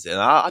advertising.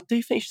 I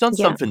do think she's on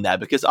something there,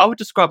 because I would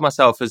describe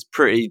myself as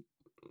pretty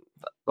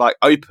like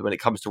open when it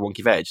comes to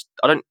wonky veg.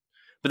 But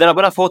then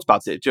when I thought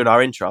about it during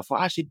our intro, I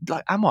thought, actually,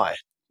 like, am I?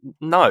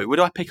 No. Would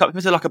I pick up, if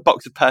it's like a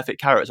box of perfect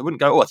carrots, I wouldn't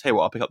go, I'll tell you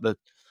what, I'll pick up the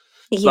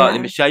slightly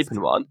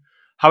misshapen one.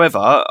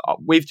 However,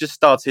 we've just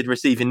started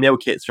receiving meal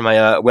kits from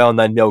a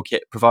well-known meal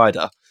kit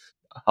provider.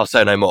 I'll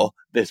say no more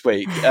this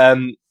week.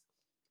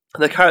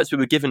 The carrots we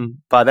were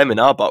given by them in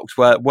our box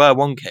were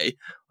wonky.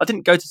 I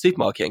didn't go to the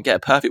supermarket and get a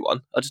perfect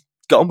one. I just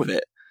got on with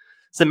it.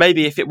 So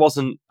maybe if it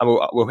wasn't, and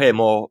we'll hear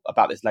more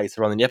about this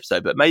later on in the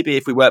episode, but maybe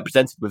if we weren't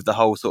presented with the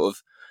whole sort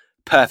of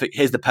perfect,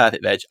 here's the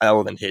perfect veg,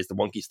 and then here's the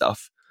wonky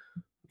stuff,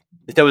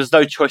 if there was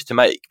no choice to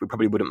make, we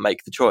probably wouldn't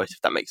make the choice,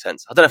 if that makes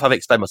sense. I don't know if I've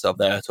explained myself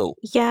there at all.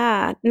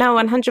 Yeah, no,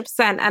 100%.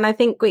 And I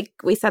think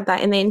we said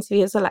that in the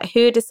interview as well, like,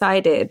 who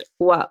decided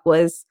what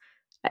was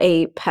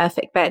a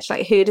perfect veg?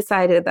 Like, who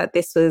decided that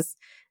this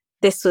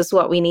was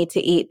what we need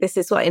to eat? This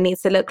is what it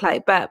needs to look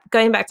like. But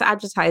going back to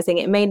advertising,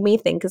 it made me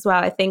think as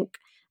well. I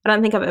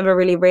don't think I've ever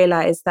really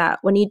realized that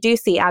when you do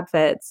see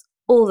adverts,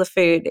 all the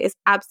food is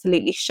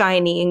absolutely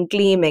shiny and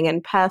gleaming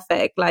and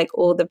perfect, like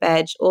all the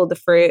veg, all the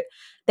fruit.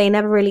 They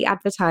never really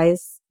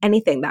advertise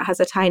anything that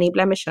has a tiny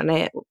blemish on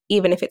it,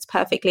 even if it's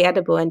perfectly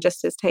edible and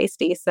just as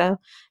tasty. So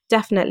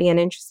definitely an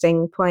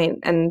interesting point.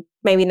 And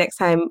maybe next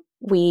time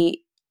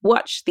we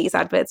watch these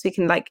adverts, we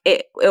can, like,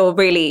 it will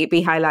really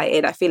be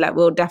highlighted. I feel like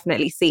we'll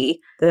definitely see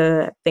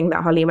the thing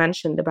that Holly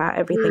mentioned about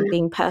everything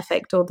being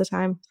perfect all the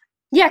time.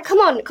 Yeah, come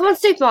on,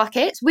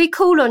 supermarkets. We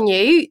call on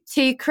you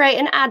to create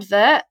an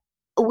advert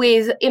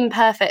with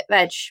imperfect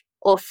veg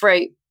or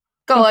fruit.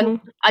 Go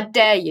on, I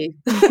dare you.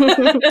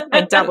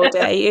 I double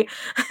dare you.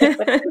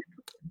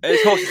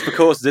 It's horses for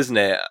courses, isn't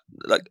it?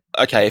 Like,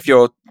 okay, if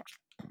you're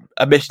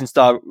a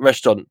Michelin-star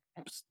restaurant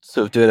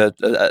sort of doing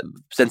a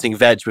presenting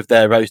veg with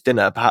their roast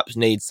dinner, perhaps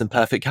needs some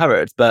perfect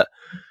carrots. But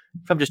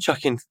if I'm just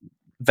chucking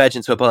veg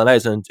into a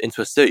bolognese and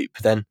into a soup,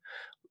 then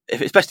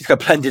especially if it's a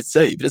blended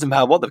soup, it doesn't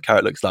matter what the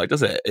carrot looks like,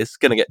 does it? It's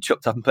going to get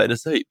chopped up and put in a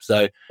soup.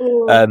 So,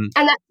 and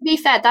that, to be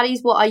fair, that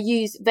is what I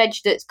use veg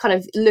that's kind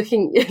of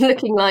looking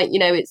like, you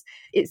know,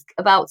 it's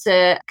about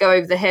to go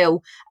over the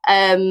hill.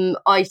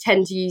 I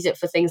tend to use it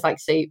for things like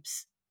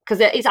soups because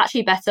it's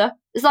actually better.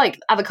 It's like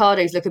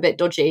avocados look a bit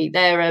dodgy.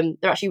 They're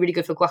actually really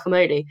good for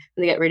guacamole and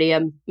they get really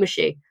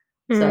mushy.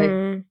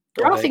 So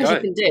there are things you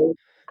can do.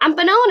 And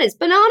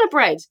banana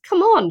bread.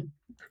 Come on.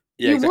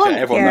 Yeah, You exactly.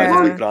 want- Everyone yeah.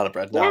 knows it's banana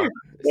bread now. Yeah.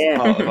 It's Yeah.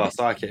 part of our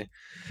psyche.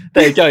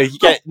 There you go. You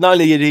get not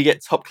only do you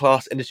get top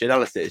class industry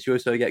analysis, you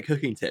also get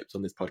cooking tips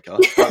on this podcast.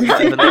 Right, we'll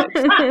do the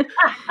next.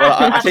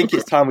 Well, I think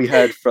it's time we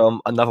heard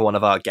from another one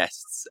of our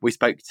guests. We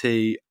spoke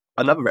to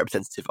another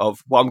representative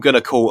of what I'm going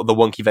to call the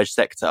wonky veg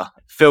sector,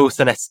 Phil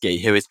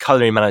Sineski, who is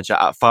culinary manager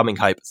at Farming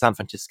Hope San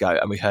Francisco,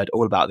 and we heard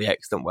all about the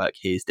excellent work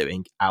he is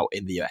doing out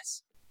in the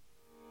US.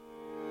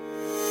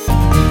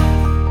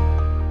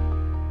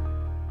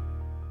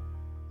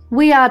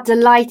 We are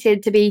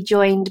delighted to be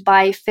joined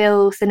by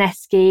Phil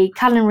Sineski,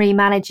 culinary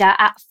manager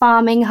at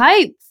Farming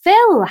Hope.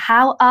 Phil,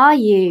 how are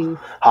you?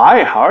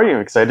 Hi, how are you?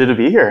 Excited to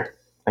be here.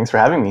 Thanks for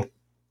having me.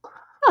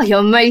 Oh,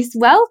 you're most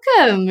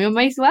welcome. You're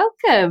most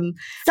welcome.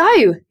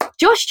 So,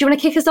 Josh, do you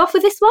want to kick us off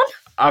with this one?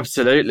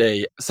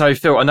 Absolutely. So,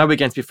 Phil, I know we're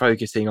going to be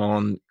focusing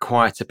on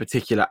quite a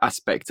particular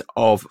aspect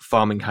of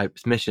Farming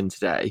Hope's mission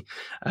today,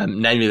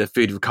 namely the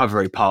food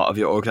recovery part of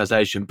your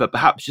organisation. But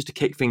perhaps just to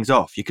kick things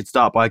off, you could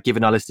start by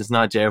giving our listeners an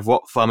idea of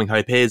what Farming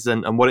Hope is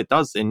and what it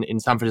does in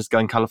San Francisco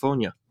and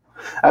California.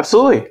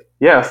 Absolutely.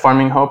 Yeah,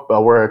 Farming Hope,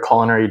 we're a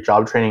culinary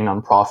job training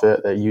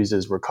nonprofit that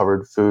uses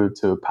recovered food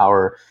to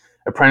empower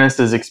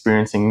apprentices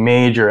experiencing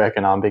major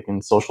economic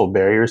and social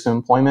barriers to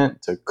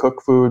employment to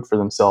cook food for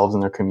themselves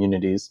and their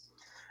communities.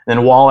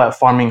 And while at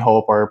Farming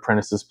Hope, our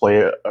apprentices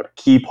play a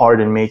key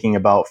part in making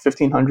about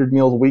 1,500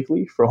 meals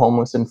weekly for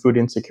homeless and food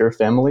insecure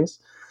families.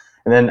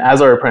 And then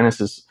as our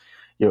apprentices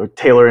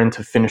tailor in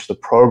to finish the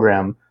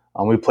program,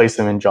 we place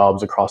them in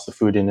jobs across the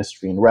food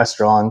industry in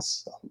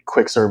restaurants,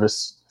 quick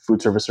service,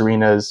 food service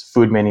arenas,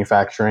 food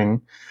manufacturing.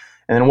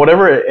 And then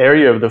whatever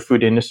area of the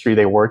food industry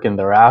they work in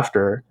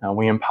thereafter,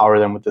 we empower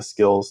them with the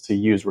skills to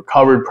use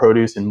recovered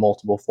produce in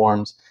multiple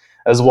forms,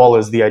 as well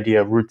as the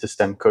idea of root to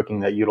stem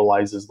cooking that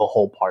utilizes the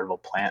whole part of a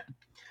plant.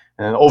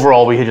 And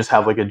overall, we just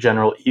have like a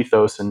general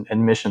ethos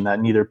and mission that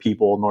neither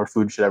people nor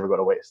food should ever go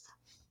to waste.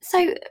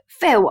 So,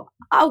 Phil,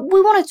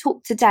 we want to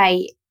talk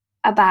today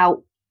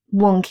about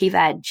wonky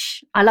veg.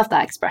 I love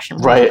that expression,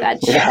 wonky Right. veg.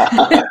 Yeah.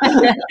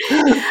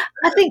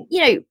 I think,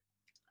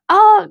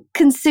 are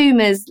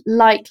consumers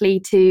likely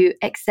to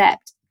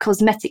accept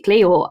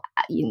cosmetically or,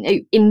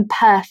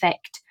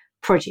 imperfect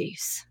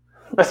produce?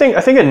 I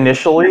think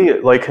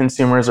initially, like,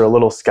 consumers are a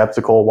little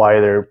skeptical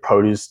why their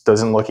produce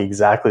doesn't look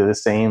exactly the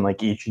same,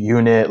 like each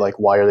unit, like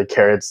why are the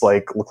carrots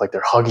look like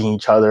they're hugging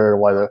each other,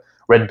 why the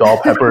red bell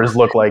peppers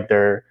look like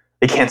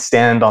they can't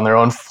stand on their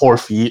own 4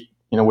 feet,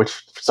 which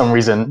for some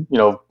reason,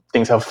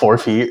 things have 4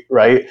 feet,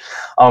 right?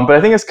 But I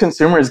think as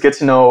consumers get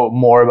to know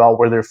more about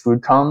where their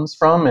food comes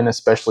from and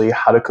especially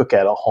how to cook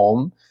at a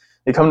home,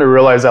 they come to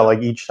realize that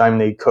like each time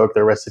they cook,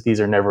 their recipes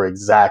are never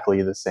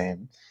exactly the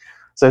same.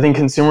 So I think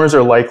consumers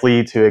are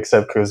likely to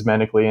accept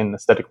cosmetically and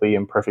aesthetically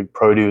imperfect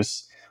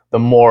produce the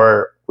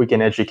more we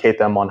can educate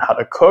them on how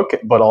to cook,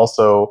 but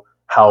also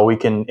how we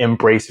can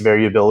embrace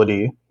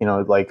variability.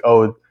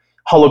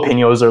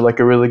 Jalapenos are like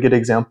a really good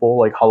example.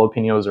 Like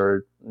jalapenos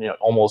are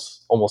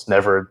almost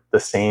never the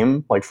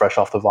same, like fresh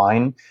off the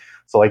vine.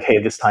 So like, hey,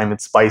 this time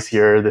it's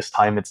spicier, this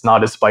time it's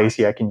not as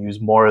spicy, I can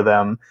use more of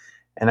them.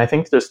 And I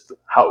think just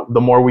the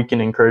more we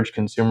can encourage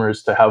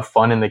consumers to have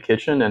fun in the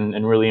kitchen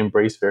and really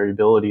embrace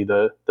variability,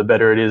 the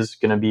better it is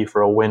going to be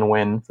for a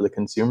win-win for the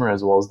consumer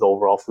as well as the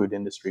overall food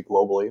industry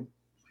globally.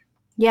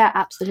 Yeah,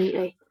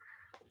 absolutely.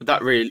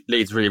 That really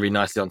leads really, really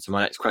nicely onto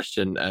my next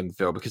question,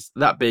 Phil, because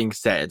that being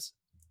said,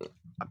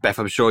 Beth,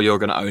 I'm sure you're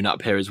going to own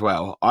up here as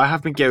well. I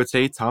have been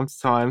guilty time to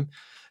time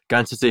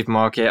going to the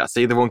supermarket, I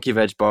see the wonky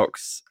veg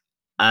box,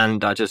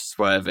 and I just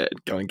swerve it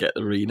and go and get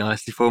the really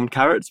nicely formed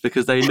carrots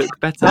because they look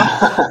better.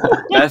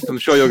 Beth, I'm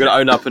sure you're going to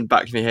own up and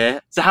back me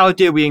here. So how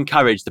do we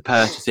encourage the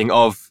purchasing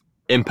of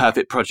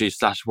imperfect produce /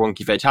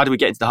 wonky veg? How do we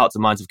get into the hearts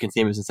and minds of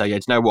consumers and say, yeah,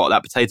 do you know what?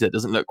 That potato that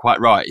doesn't look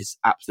quite right is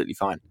absolutely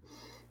fine.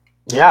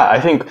 Yeah, I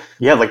think,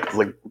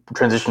 like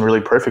transition really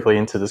perfectly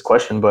into this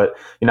question, but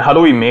how do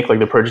we make like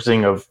the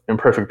purchasing of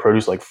imperfect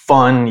produce like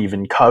fun,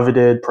 even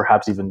coveted,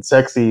 perhaps even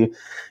sexy?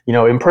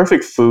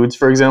 Imperfect foods,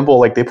 for example,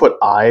 like they put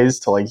eyes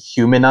to like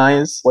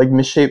humanize like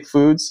misshapen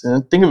foods.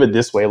 And think of it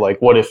this way,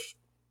 like what if,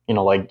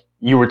 like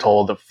you were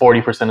told that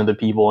 40% of the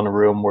people in a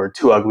room were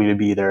too ugly to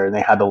be there and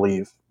they had to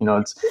leave.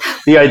 It's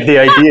the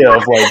idea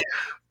of like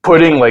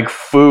putting like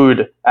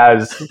food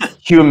as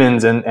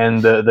humans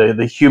and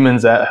the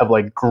humans that have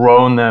like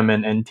grown them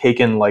and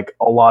taken like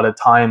a lot of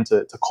time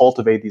to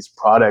cultivate these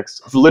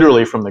products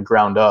literally from the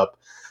ground up.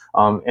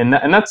 And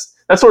that's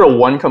sort of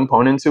one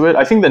component to it.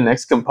 I think the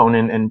next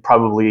component and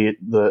probably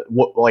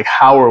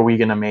how are we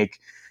going to make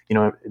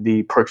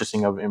the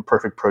purchasing of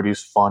imperfect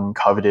produce fun,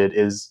 coveted,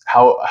 is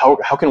how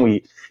can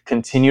we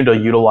continue to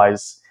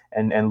utilize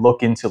and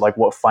look into like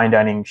what fine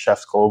dining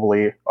chefs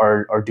globally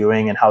are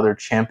doing and how they're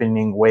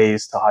championing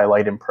ways to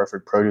highlight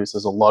imperfect produce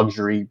as a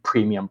luxury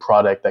premium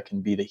product that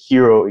can be the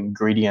hero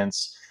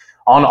ingredients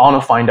on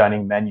a fine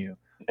dining menu.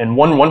 And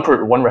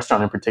one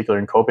restaurant in particular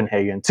in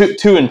Copenhagen,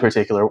 two in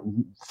particular.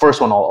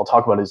 First one I'll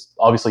talk about is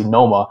obviously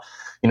Noma.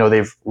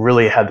 They've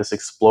really had this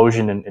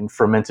explosion in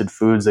fermented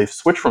foods. They've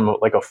switched from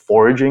like a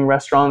foraging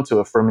restaurant to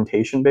a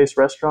fermentation-based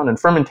restaurant. And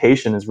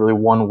fermentation is really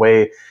one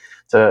way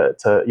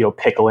to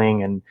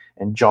pickling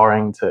and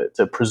jarring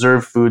to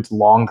preserve foods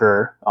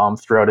longer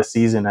throughout a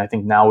season. I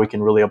think now we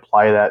can really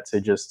apply that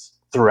to just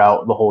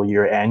throughout the whole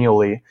year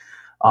annually.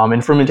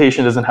 And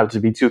fermentation doesn't have to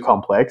be too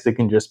complex. It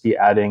can just be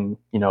adding,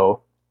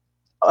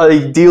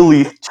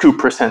 ideally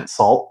 2%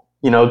 salt,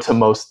 to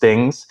most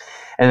things.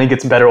 And it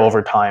gets better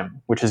over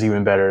time, which is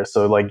even better.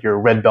 So like your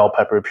red bell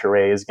pepper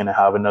puree is going to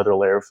have another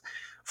layer of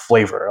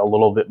flavor, a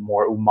little bit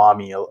more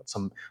umami,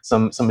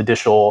 some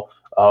additional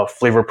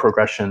flavor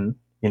progression,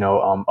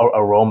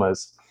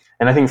 aromas.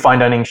 And I think fine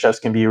dining chefs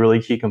can be a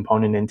really key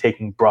component in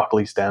taking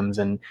broccoli stems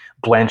and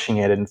blanching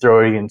it and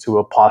throwing it into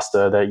a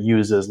pasta that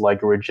uses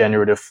like a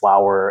regenerative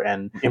flour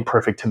and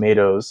imperfect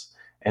tomatoes.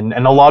 And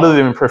a lot of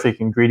the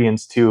imperfect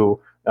ingredients too,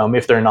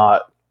 if they're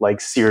not like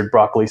seared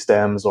broccoli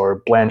stems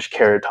or blanched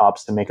carrot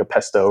tops to make a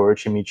pesto or a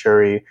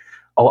chimichurri,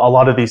 a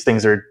lot of these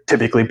things are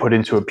typically put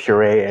into a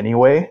puree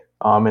anyway.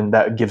 And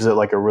that gives it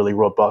like a really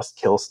robust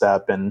kill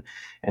step and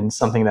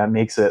something that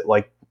makes it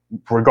like,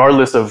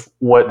 regardless of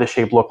what the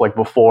shape looked like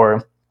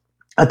before,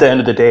 at the end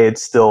of the day,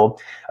 it's still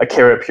a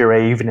carrot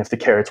puree. Even if the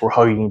carrots were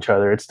hugging each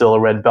other, it's still a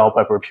red bell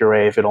pepper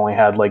puree if it only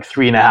had like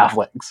 3.5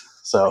 legs.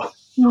 So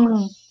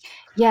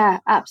yeah,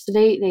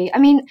 absolutely. I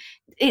mean,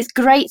 it's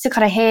great to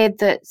kind of hear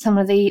that some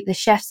of the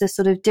chefs are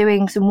sort of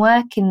doing some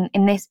work in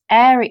this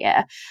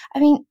area. I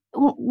mean,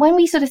 when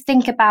we sort of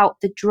think about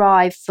the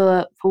drive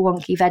for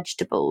wonky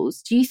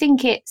vegetables, do you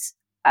think it's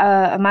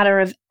a matter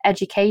of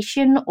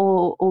education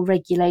or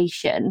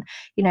regulation?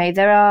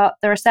 There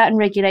are certain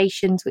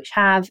regulations which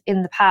have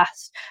in the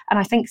past, and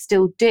I think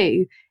still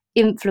do,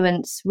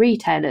 influence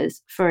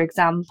retailers, for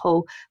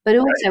example. But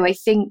also, I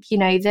think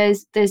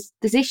there's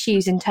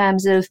issues in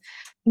terms of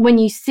when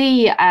you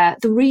see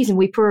the reason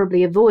we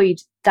probably avoid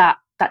that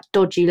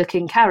dodgy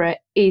looking carrot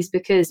is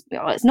because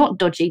it's not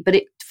dodgy,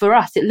 but for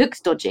us it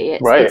looks dodgy.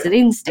 It's an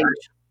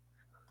instinct.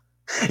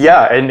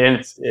 Yeah, and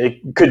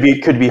it could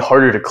be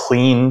harder to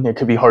clean. It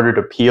could be harder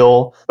to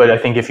peel. But I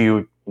think if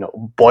you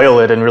boil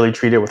it and really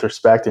treat it with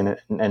respect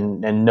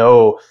and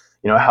know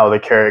how the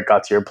carrot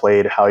got to your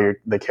plate, how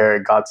the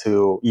carrot got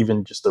to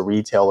even just the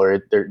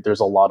retailer, there's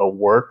a lot of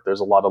work.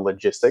 There's a lot of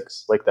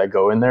logistics like that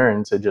go in there,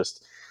 and to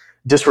just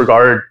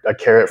disregard a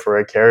carrot for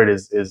a carrot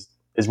is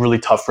really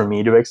tough for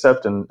me to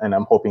accept, and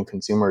I'm hoping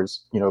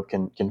consumers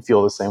can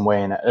feel the same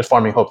way. And at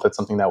Farming Hope, that's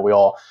something that we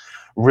all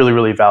really,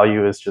 really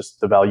value, is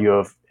just the value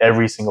of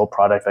every single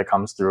product that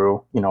comes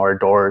through our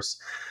doors.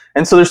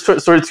 And so there's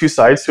sort of two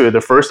sides to it.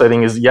 The first, I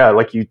think, is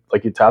like you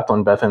tapped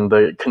on, Beth, and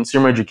the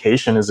consumer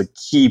education is a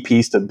key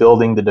piece to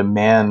building the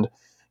demand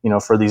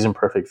for these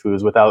imperfect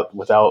foods. Without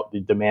the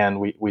demand,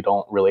 we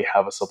don't really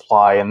have a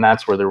supply, and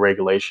that's where the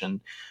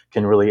regulation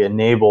can really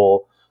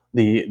enable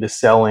the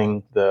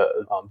selling, the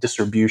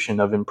distribution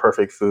of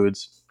imperfect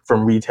foods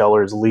from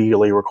retailers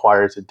legally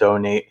required to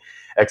donate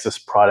excess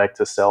product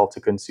to sell to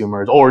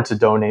consumers or to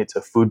donate to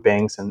food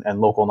banks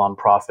and local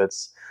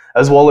nonprofits,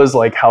 as well as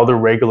like how the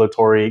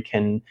regulatory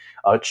can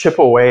chip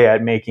away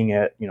at making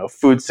it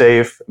food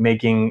safe,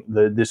 making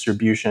the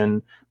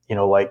distribution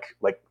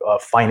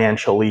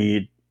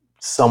financially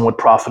somewhat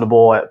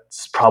profitable.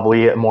 It's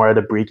probably more at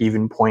a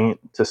break-even point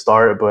to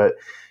start, but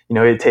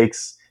it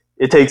takes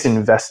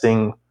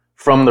investing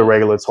from the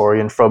regulatory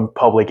and from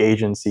public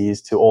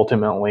agencies to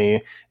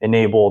ultimately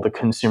enable the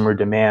consumer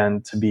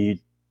demand to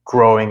be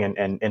growing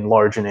and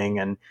enlarging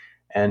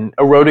and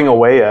eroding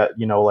away at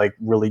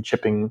really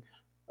chipping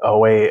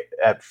away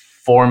at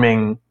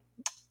forming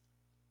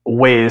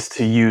ways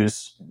to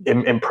use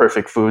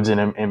imperfect foods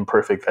and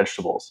imperfect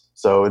vegetables.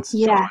 So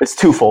it's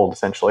twofold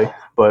essentially,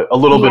 but a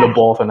little bit of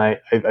both. And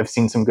I've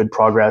seen some good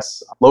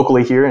progress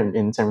locally here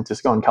in San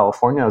Francisco and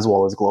California, as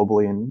well as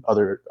globally in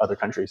other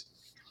countries.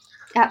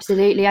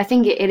 Absolutely. I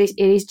think it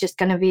is just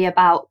going to be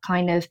about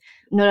kind of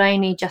not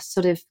only just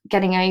sort of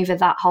getting over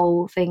that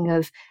whole thing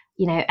of,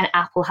 an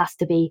apple has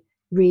to be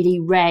really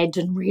red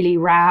and really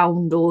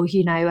round, or,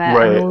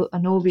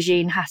 an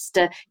aubergine has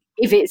to,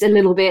 if it's a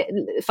little bit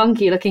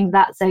funky looking,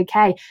 that's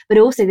okay. But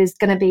also there's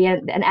going to be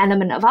an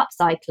element of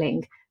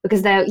upcycling,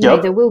 because there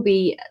will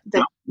be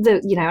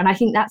and I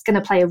think that's going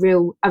to play a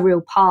real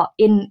part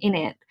in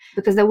it,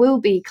 because there will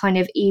be kind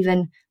of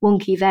even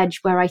wonky veg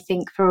where I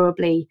think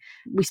probably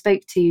we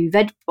spoke to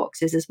veg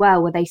boxes as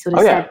well, where they sort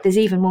of said there's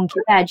even wonky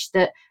veg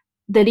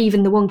that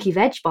even the wonky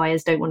veg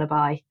buyers don't want to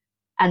buy.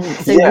 And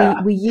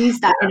so we use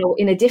that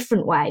in a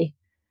different way.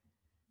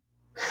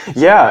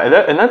 Yeah,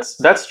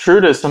 that's true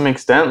to some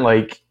extent.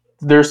 Like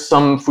there's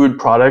some food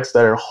products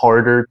that are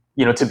harder,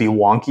 to be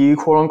wonky,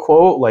 quote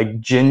unquote. Like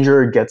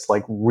ginger gets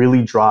like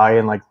really dry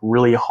and like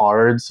really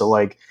hard. So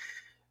like,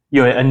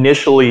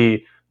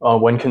 initially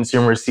when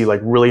consumers see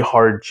like really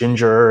hard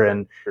ginger,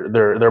 and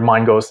their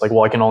mind goes like,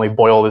 well, I can only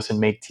boil this and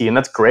make tea, and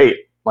that's great.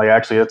 Like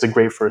actually, that's a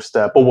great first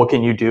step. But what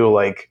can you do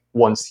like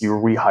once you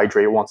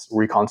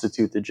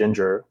reconstitute the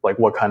ginger? Like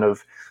what kind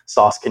of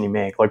sauce can you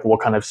make? Like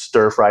what kind of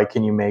stir fry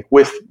can you make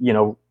with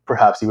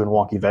perhaps even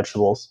wonky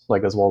vegetables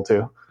like as well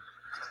too?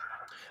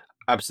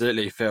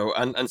 Absolutely, Phil.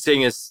 And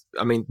seeing as,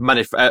 I mean,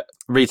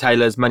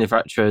 retailers,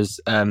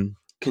 manufacturers,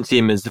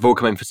 consumers have all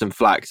come in for some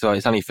flack, so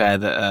it's only fair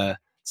that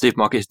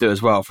supermarkets do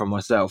as well from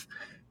myself.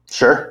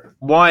 Sure.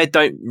 Why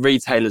don't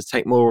retailers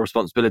take more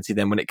responsibility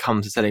then when it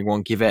comes to selling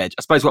wonky veg?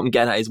 I suppose what I'm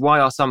getting at is, why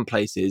are some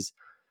places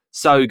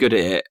so good at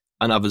it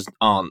and others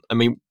aren't? I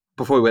mean,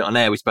 before we went on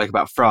air, we spoke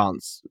about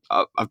France.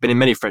 I've been in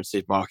many French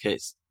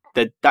supermarkets.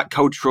 That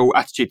cultural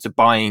attitude to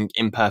buying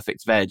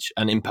imperfect veg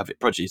and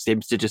imperfect produce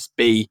seems to just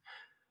be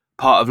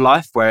part of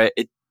life, where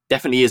it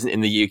definitely isn't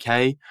in the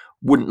UK.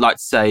 Wouldn't like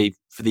to say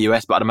for the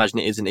US, but I'd imagine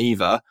it isn't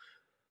either.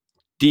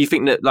 Do you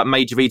think that like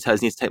major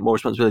retailers need to take more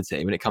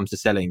responsibility when it comes to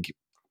selling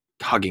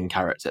hugging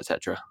carrots,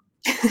 etc.?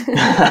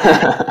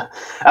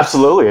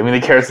 Absolutely. I mean,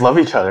 the carrots love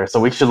each other, so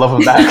we should love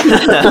them back.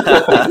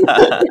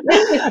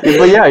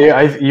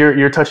 But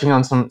you're touching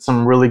on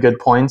some really good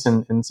points,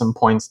 and some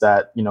points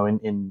that, you know,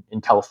 in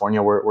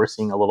California we're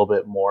seeing a little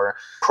bit more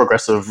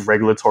progressive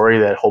regulatory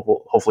that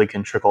hopefully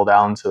can trickle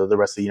down to the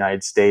rest of the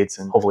United States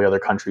and hopefully other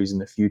countries in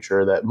the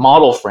future that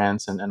model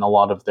France and a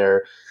lot of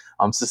their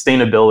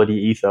sustainability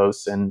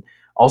ethos, and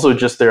also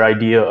just their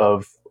idea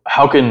of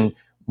how can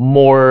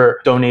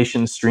more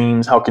donation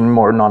streams, how can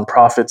more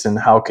nonprofits, and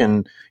how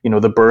can, you know,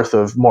 the birth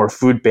of more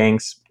food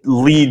banks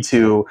lead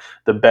to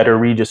the better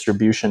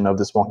redistribution of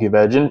this wonky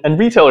veg. And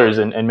retailers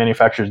and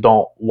manufacturers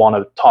don't want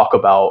to talk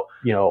about,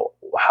 you know,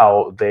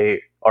 how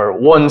they are,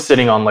 one,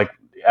 sitting on like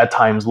at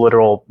times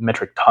literal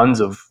metric tons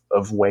of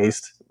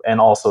waste,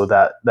 and also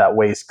that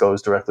waste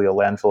goes directly to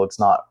landfill. It's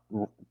not,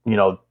 you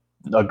know,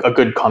 a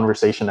good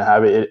conversation to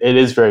have. It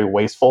is very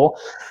wasteful.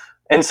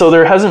 And so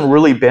there hasn't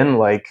really been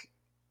like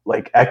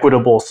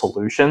equitable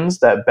solutions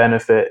that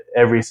benefit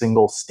every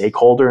single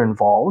stakeholder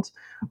involved.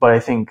 But I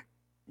think,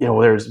 you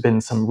know, there's been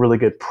some really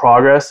good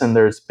progress, and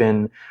there's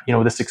been, you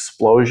know, this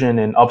explosion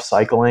in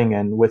upcycling,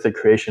 and with the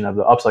creation of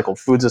the Upcycled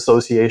Foods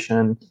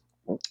Association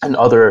and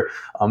other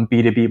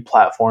B2B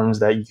platforms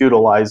that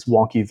utilize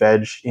wonky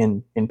veg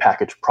in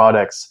packaged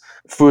products,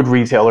 food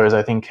retailers,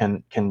 I think,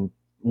 can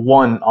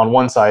on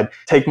one side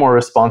take more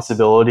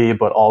responsibility,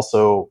 but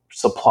also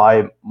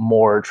supply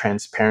more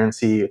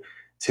transparency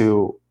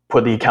to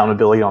put the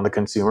accountability on the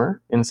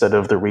consumer instead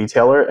of the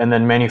retailer. And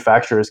then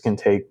manufacturers can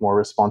take more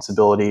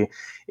responsibility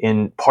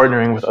in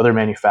partnering with other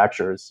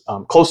manufacturers.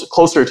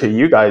 Closer to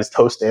you guys,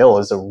 Toast Ale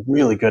is a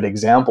really good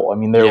example. I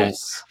mean, they're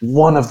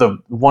one of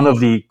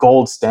the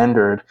gold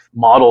standard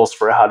models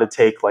for how to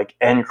take like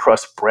end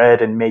crust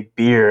bread and make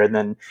beer. And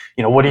then,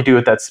 you know, what do you do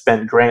with that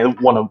spent grain?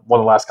 One of the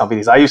last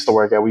companies I used to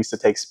work at, we used to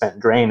take spent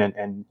grain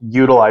and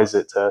utilize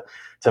it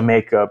to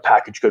make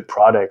packaged good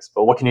products.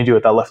 But what can you do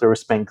with that leftover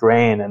spent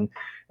grain? And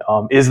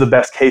is the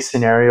best case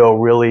scenario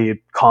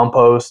really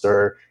compost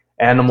or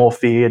animal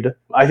feed?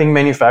 I think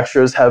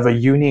manufacturers have a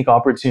unique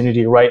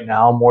opportunity right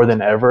now more than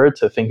ever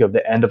to think of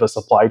the end of a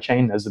supply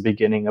chain as the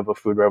beginning of a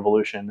food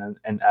revolution,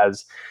 and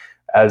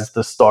as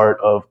the start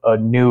of a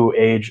new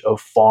age of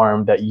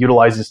farm that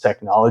utilizes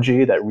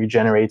technology that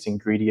regenerates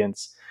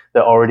ingredients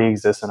that already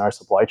exist in our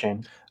supply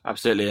chain.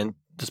 Absolutely. And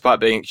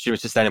despite being extremely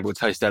sustainable,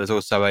 Toast Ale is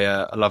also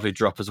a lovely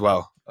drop as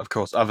well. Of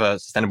course, other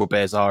sustainable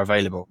beers are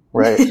available.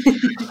 Right.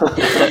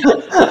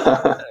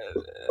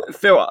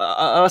 Phil,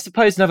 I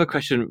suppose another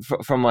question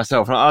from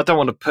myself, and I don't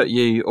want to put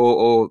you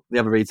or the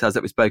other retailers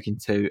that we've spoken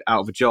to out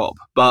of a job,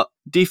 but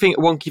do you think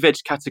wonky veg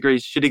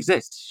categories should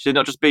exist? Should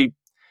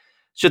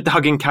the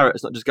hugging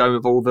carrots not just go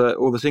with all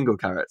the single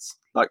carrots?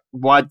 Like,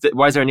 why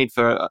is there a need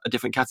for a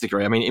different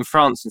category? I mean, in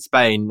France and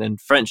Spain,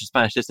 and French and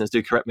Spanish listeners,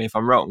 do correct me if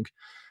I'm wrong,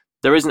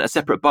 there isn't a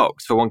separate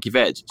box for wonky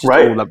veg, just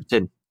all lumped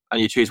in,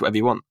 and you choose whatever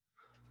you want.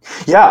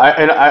 Yeah,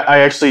 I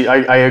actually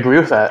agree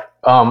with that.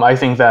 I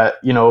think that,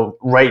 you know,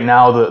 right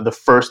now the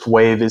first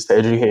wave is to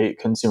educate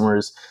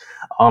consumers,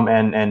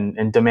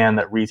 and demand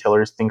that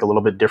retailers think a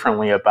little bit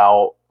differently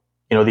about,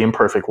 you know, the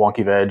imperfect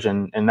wonky veg,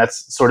 and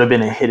that's sort of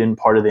been a hidden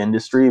part of the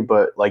industry.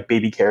 But like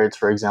baby carrots,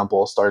 for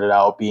example, started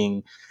out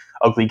being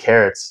ugly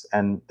carrots,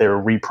 and they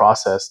were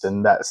reprocessed,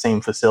 and that same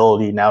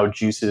facility now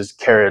juices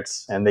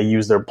carrots, and they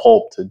use their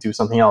pulp to do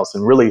something else,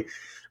 and really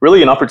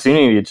an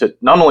opportunity to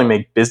not only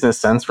make business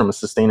sense from a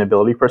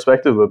sustainability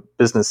perspective, but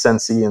business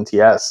sense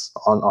CNTS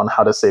on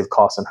how to save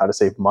costs and how to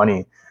save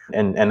money,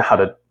 and how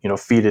to, you know,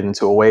 feed it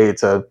into a way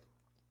to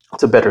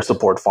better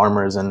support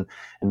farmers and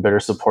better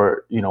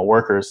support, you know,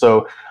 workers.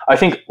 So I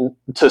think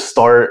to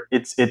start,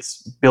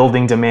 it's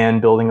building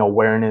demand, building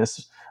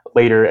awareness,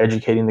 later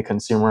educating the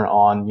consumer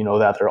on, you know,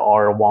 that there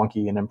are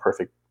wonky and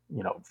imperfect,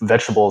 you know,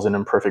 vegetables and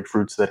imperfect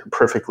fruits that are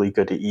perfectly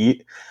good to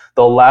eat.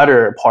 The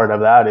latter part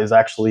of that is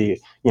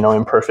actually, you know,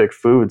 imperfect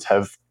foods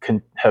have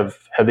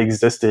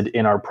existed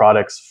in our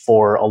products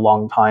for a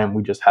long time.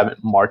 We just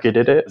haven't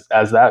marketed it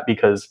as that,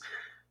 because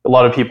a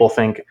lot of people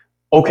think,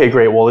 okay,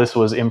 great, well, this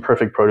was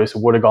imperfect produce,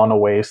 it would have gone to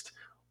waste.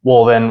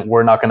 Well, then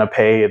we're not going to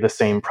pay the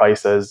same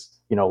price as,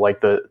 you know,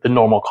 like the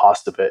normal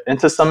cost of it. And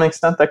to some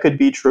extent that could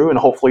be true, and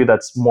hopefully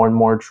that's more and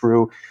more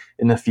true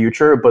in the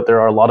future, but there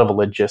are a lot of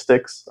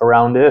logistics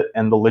around it,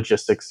 and the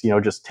logistics, you know,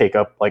 just take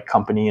up like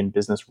company and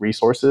business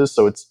resources.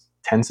 So it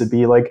tends to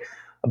be like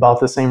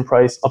about the same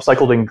price.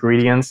 Upcycled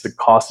ingredients, the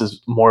cost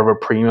is more of a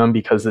premium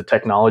because the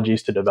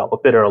technologies to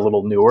develop it are a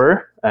little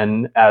newer,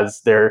 and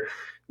as they're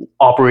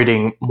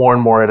operating more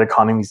and more at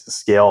economies of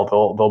scale,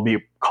 they'll be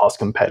cost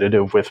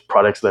competitive with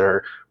products that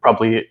are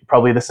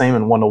probably the same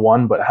in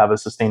 1-to-1, but have a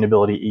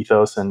sustainability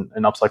ethos and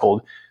an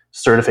upcycled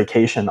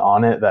certification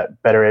on it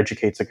that better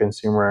educates the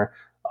consumer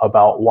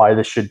about why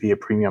this should be a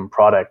premium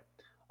product.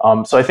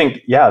 So I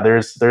think,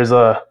 there's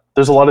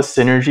a lot of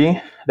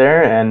synergy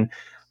there, and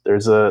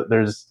there's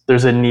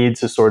a need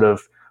to sort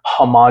of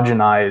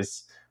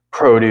homogenize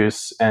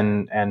produce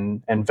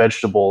and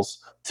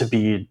vegetables to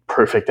be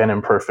perfect and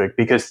imperfect,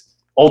 because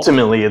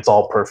ultimately it's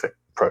all perfect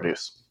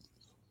produce.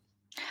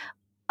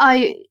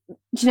 I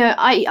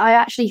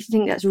actually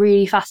think that's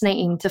really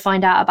fascinating to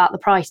find out about the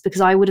price,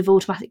 because I would have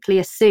automatically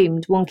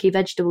assumed wonky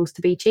vegetables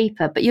to be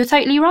cheaper. But you're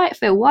totally right,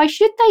 Phil. Why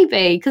should they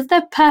be? Because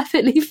they're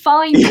perfectly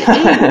fine to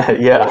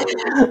eat.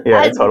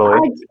 yeah,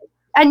 totally.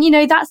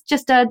 And that's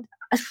just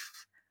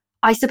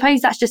I suppose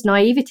that's just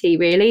naivety,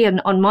 really,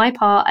 and on my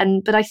part.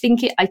 But I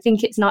think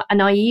it's not a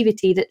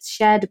naivety that's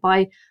shared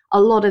by a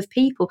lot of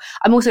people.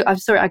 I'm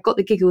sorry, I got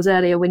the giggles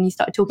earlier when you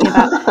started talking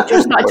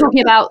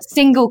about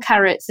single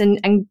carrots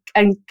and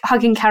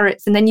hugging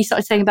carrots, and then you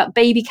started saying about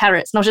baby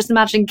carrots, and I was just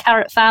imagining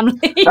carrot families.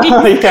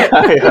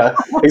 yeah,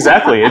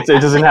 exactly. It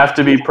doesn't have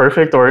to be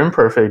perfect or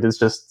imperfect. It's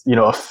just,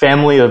 a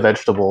family of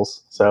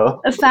vegetables.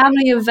 So a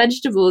family of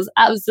vegetables,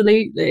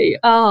 absolutely.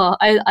 Oh,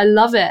 I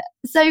love it.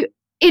 So,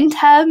 in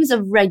terms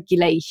of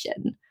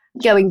regulation,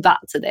 going back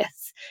to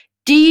this,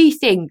 do you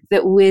think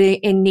that we're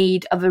in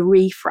need of a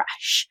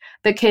refresh?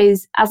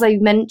 Because, as I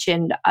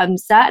mentioned,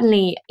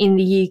 certainly in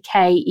the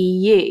UK,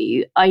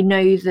 EU, I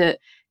know that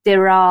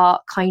there are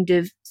kind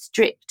of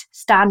strict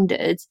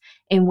standards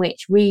in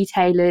which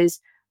retailers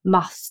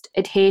must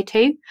adhere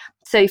to.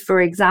 So,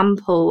 for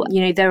example,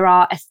 there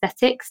are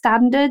aesthetic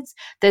standards.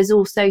 There's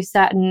also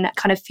certain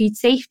kind of food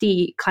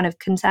safety kind of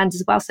concerns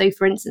as well. So,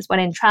 for instance,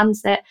 when in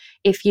transit,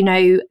 if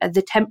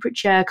the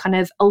temperature kind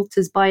of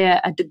alters by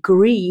a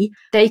degree,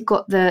 they've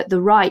got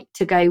the right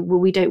to go, well,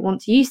 we don't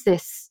want to use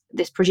this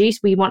produce.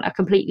 We want a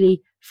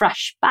completely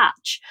fresh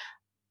batch.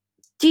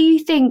 Do you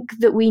think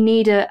that we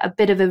need a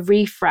bit of a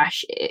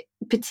refresh,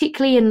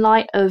 particularly in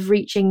light of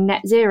reaching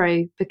net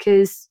zero?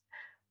 Because,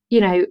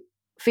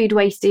 food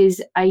waste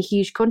is a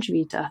huge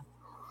contributor.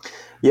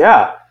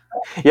 Yeah,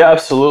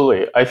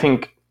 absolutely. I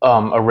think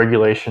a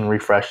regulation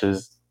refresh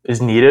is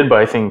needed, but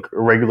I think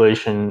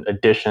regulation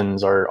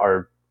additions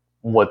are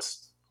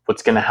what's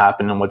going to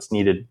happen and what's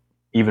needed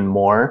even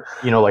more.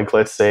 Like,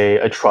 let's say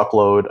a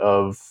truckload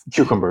of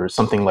cucumbers,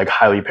 something like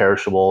highly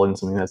perishable and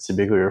something that's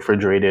typically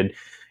refrigerated,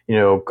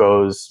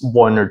 goes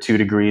 1 or 2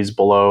 degrees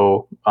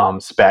below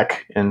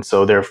spec, and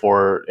so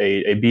therefore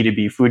a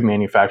B2B food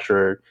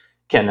manufacturer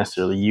can't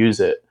necessarily use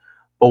it.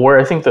 But where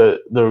I think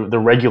the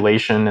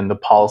regulation and the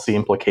policy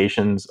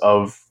implications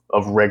of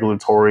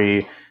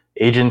regulatory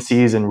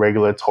agencies and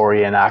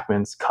regulatory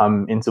enactments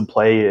come into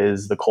play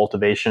is the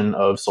cultivation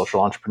of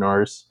social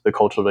entrepreneurs, the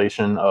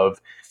cultivation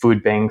of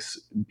food banks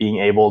being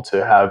able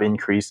to have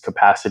increased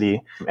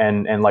capacity,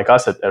 and like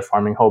us at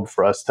Farming Hope,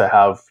 for us to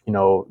have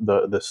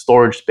the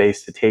storage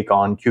space to take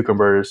on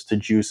cucumbers, to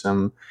juice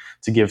them,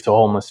 to give to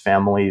homeless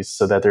families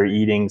so that they're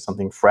eating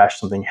something fresh,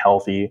 something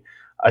healthy.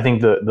 I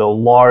think the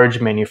large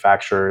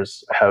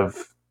manufacturers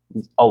have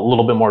a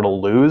little bit more to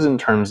lose in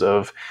terms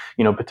of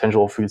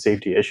potential food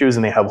safety issues,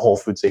 and they have whole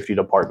food safety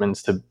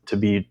departments to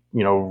be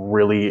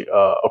really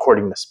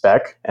according to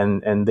spec,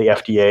 and the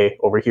FDA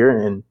over here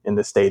in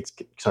the States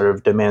sort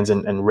of demands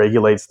and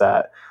regulates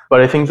that. But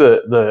I think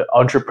the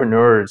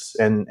entrepreneurs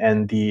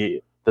and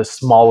the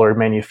smaller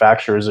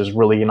manufacturers is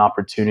really an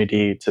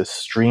opportunity to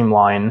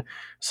streamline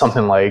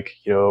something like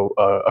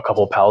a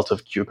couple of pallets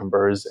of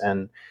cucumbers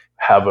and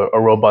have a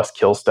robust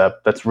kill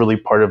step. That's really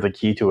part of the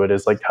key to it,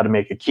 is like how to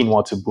make a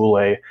quinoa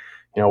tabbouleh,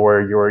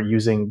 where you're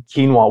using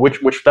quinoa,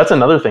 which that's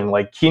another thing.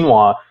 Like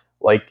quinoa,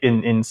 like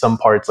in some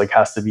parts, like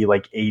has to be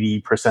like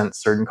 80%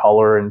 certain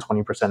color and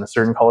 20% a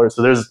certain color.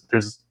 So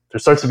there's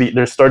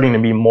starting to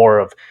be more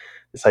of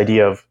this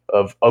idea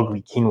of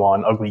ugly quinoa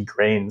and ugly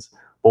grains.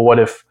 But what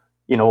if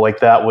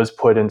like that was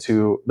put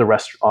into the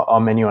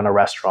a menu in a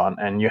restaurant,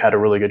 and you had a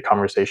really good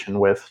conversation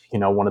with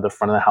one of the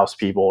front of the house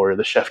people, or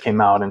the chef came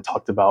out and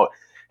talked about,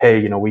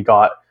 hey, we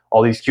got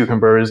all these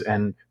cucumbers,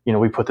 and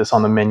we put this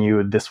on the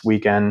menu this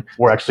weekend.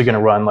 We're actually going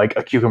to run like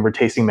a cucumber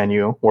tasting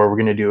menu where we're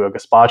going to do a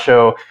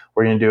gazpacho,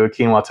 we're going to do a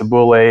quinoa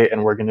tabbouleh,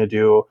 and we're going to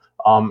do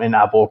an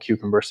apple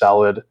cucumber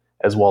salad,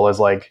 as well as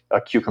like a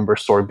cucumber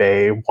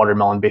sorbet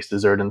watermelon based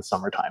dessert in the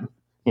summertime.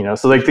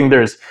 So I think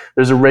there's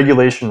a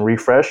regulation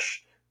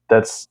refresh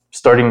that's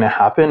starting to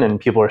happen, and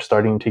people are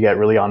starting to get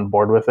really on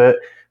board with it.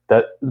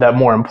 That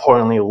more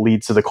importantly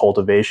leads to the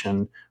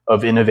cultivation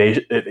of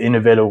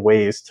innovative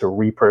ways to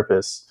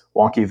repurpose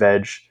wonky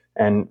veg.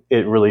 And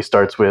it really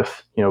starts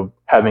with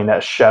having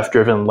that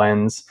chef-driven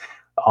lens,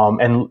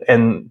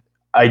 and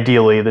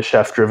ideally the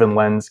chef-driven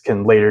lens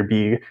can later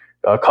be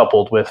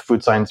coupled with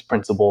food science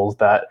principles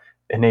that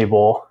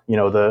enable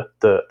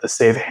the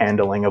safe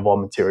handling of all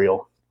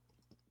material.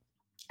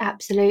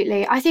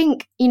 Absolutely. I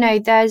think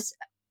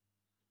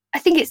I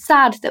think it's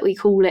sad that we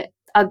call it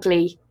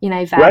ugly,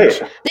 veg.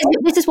 Right.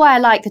 This is why I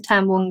like the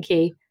term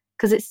wonky,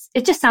 because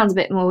it just sounds a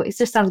bit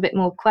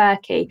more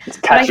quirky. It's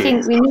But I catchy.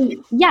 think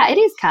it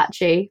is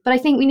catchy, but I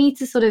think we need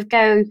to sort of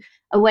go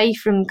away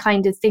from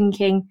kind of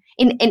thinking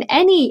in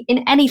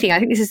anything. I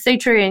think this is so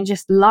true in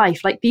just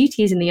life. Like,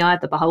 beauty is in the eye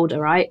of the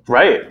beholder, right?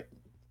 Right.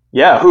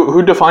 Yeah.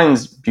 Who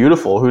defines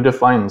beautiful? Who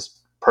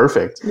defines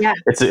perfect? Yeah.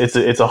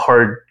 It's a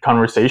hard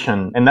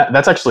conversation, and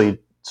that's actually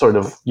sort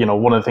of, you know,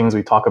 one of the things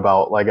we talk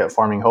about like at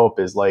Farming Hope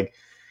is like,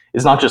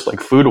 it's not just like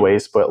food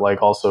waste, but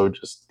like also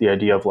just the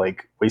idea of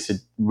like wasted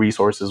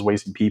resources,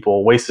 wasted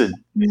people, wasted,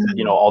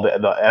 you know, all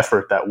the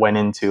effort that went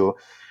into,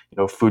 you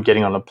know, food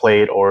getting on a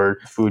plate or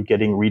food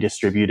getting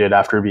redistributed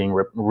after being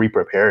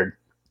re-prepared.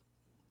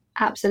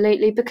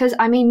 Absolutely, because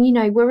I mean, you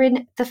know, we're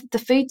in the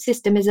food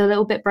system is a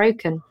little bit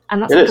broken,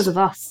 and that's It because is. of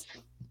us.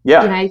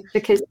 Yeah. You know,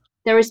 because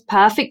there is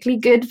perfectly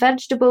good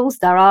vegetables.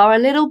 There are a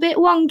little bit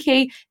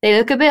wonky. They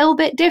look a little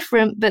bit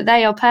different, but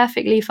they are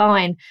perfectly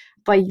fine.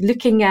 By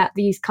looking at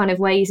these kind of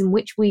ways in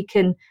which we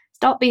can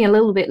start being a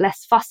little bit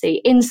less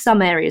fussy in some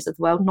areas of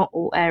the world, not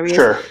all areas,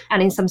 Sure.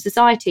 and in some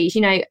societies,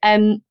 you know,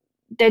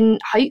 then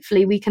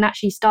hopefully we can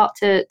actually start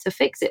to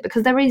fix it,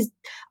 because there's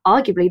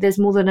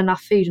more than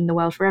enough food in the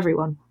world for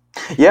everyone.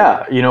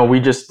 Yeah, you know, we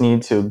just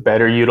need to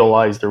better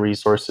utilize the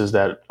resources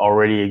that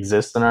already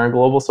exist in our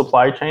global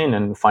supply chain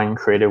and find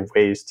creative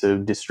ways to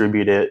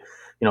distribute it,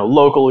 you know,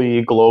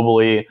 locally,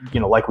 globally, you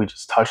know, like we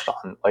just touched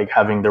on, like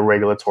having the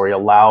regulatory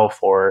allow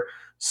for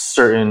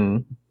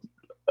certain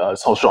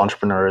social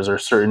entrepreneurs or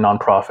certain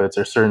nonprofits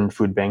or certain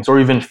food banks or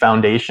even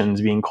foundations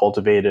being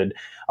cultivated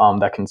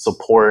that can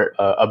support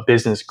a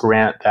business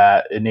grant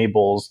that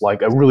enables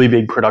like a really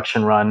big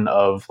production run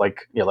of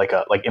like, you know,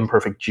 like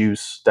imperfect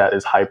juice that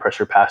is high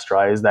pressure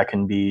pasteurized that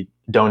can be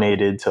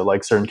donated to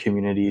like certain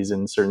communities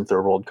in certain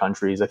third world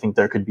countries. I think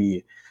there could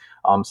be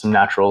some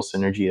natural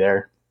synergy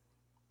there.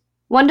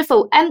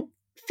 Wonderful. And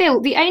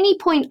Phil, the only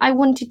point I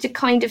wanted to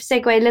kind of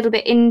segue a little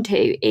bit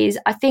into is,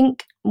 I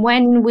think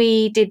when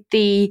we did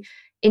the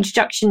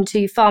introduction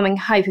to Farming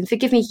Hope, and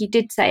forgive me if you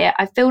did say it,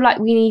 I feel like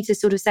we need to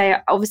sort of say,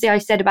 obviously I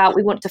said about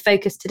we want to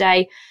focus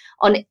today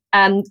on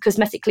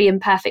cosmetically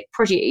imperfect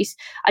produce.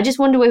 I just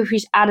wonder if we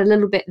should add a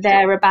little bit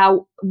there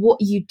about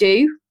what you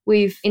do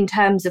in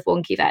terms of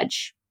Wonky Veg.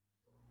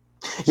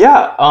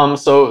 Yeah,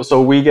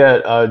 so we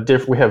get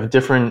we have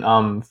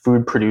different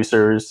food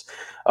producers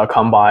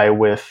come by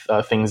with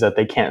things that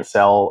they can't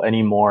sell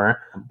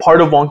anymore.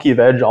 Part of Wonky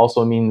Veg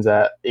also means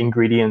that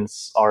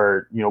ingredients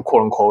are, you know,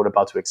 quote unquote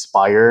about to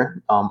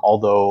expire.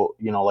 Although,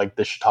 you know, like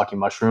the shiitake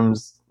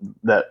mushrooms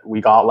that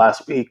we got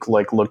last week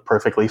like looked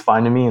perfectly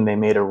fine to me, and they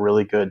made a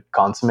really good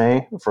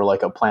consomme for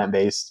like a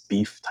plant-based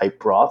beef type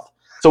broth.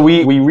 So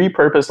we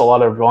repurpose a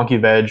lot of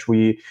Wonky Veg.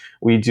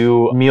 We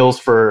do meals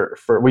for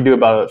we do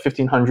about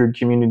 1,500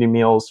 community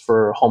meals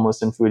for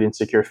homeless and food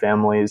insecure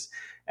families,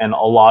 and a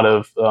lot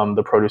of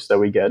the produce that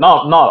we get,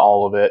 not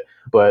all of it,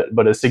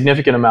 but a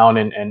significant amount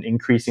and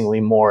increasingly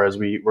more as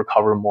we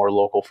recover more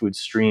local food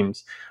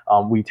streams.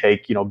 We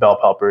take, you know, bell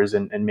peppers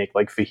and make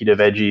like fajita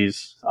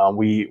veggies.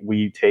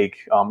 We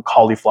take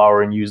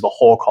cauliflower and use the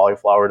whole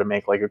cauliflower to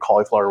make like a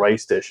cauliflower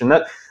rice dish, and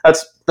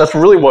that's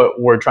really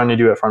what we're trying to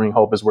do at Farming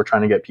Hope, is we're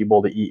trying to get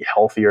people to eat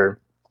healthier,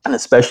 and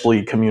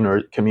especially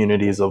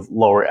communities of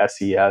lower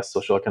SES,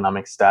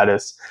 socioeconomic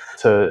status,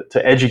 to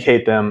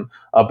educate them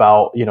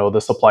about, you know, the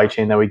supply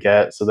chain that we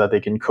get, so that they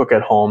can cook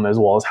at home as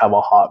well as have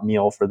a hot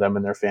meal for them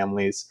and their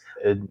families.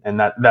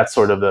 And that's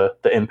sort of the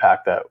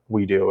impact that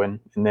we do, and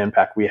the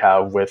impact we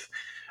have with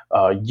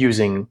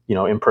using, you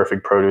know,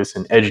 imperfect produce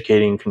and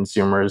educating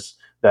consumers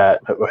that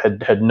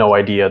had no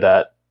idea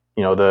that,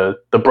 you know,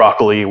 the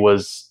broccoli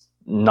was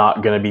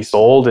not going to be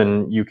sold,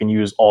 and you can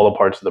use all the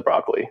parts of the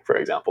broccoli, for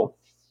example.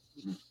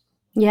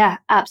 Yeah,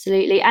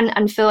 absolutely.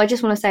 And Phil, I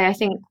just want to say, I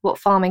think what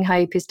Farming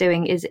Hope is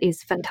doing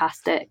is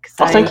fantastic.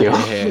 So, thank you.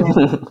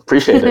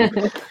 Appreciate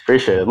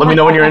it. Let me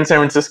know when you're in San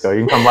Francisco.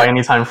 You can come by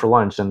anytime for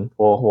lunch, and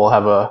we'll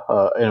have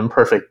an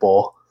imperfect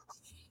bowl.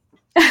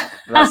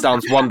 That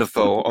sounds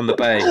wonderful on the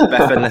bay.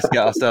 Bethan, let's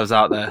get ourselves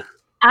out there.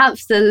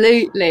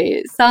 Absolutely.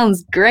 It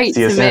sounds great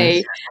to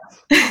me.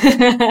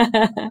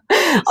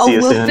 See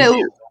you soon. Phil,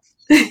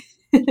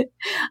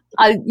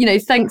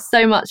 thanks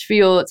so much for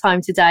your time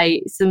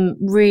today. Some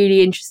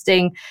really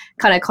interesting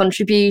kind of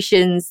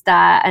contributions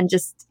there, and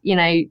just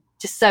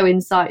so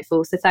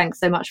insightful. So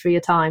thanks so much for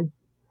your time.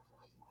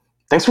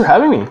 Thanks for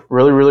having me.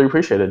 Really, really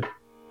appreciate it.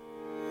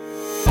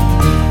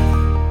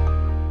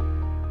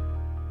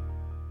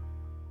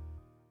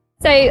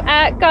 So,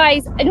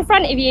 guys, in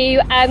front of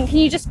you, can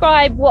you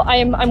describe what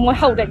I'm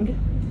holding?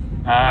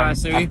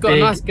 So we've got a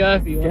nice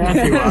girthy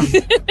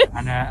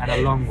one, and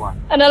a long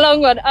one. And a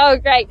long one. Oh,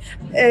 great.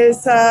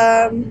 It's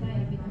a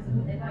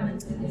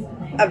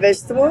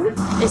vegetable.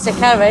 It's a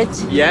carrot.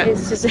 Yeah.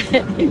 It's just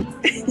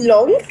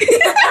Long.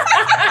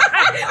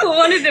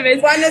 One of them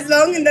is. One is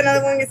long and the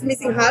other one is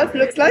missing half,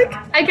 looks like.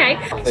 Okay.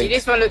 See,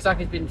 this one looks like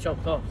it's been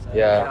chopped off. So,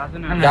 Yeah. I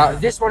don't know.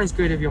 This one is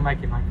good if you're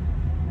making like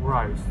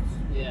roasts.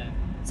 Yeah.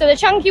 So the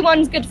chunky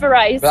one's good for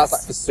roast. But that's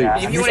like for soup.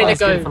 Yeah, if you wanted to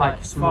go for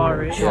like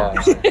far.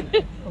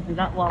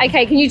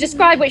 Okay, can you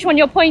describe which one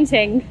you're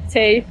pointing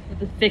to?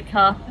 the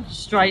thicker,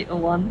 straighter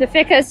one. The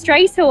thicker,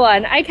 straighter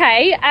one.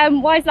 Okay.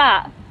 Why is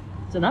that?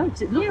 I don't know,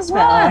 'cause it looks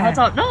why? better. I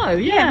don't know,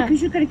 yeah.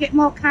 because you're going to get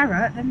more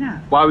carrot than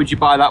that. Why would you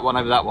buy that one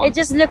over that one? It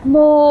just look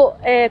more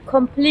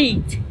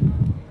complete.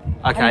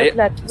 Okay,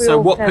 like so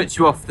real what carrot. puts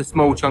you off the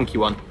small chunky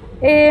one?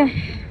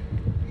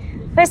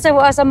 First of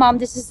all, as a mom,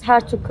 this is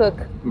hard to cook.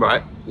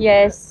 Right.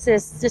 Yes,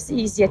 it's just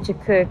easier to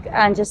cook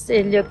and just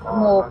it look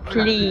more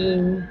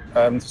clean.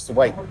 Just the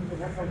weight,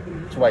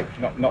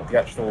 not the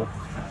actual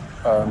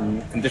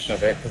condition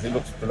of it, because it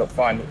look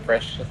fine, look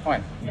fresh, it's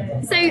fine.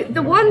 So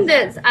the one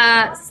that's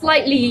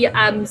slightly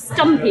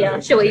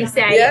stumpier, shall we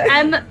say,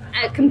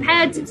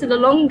 compared to the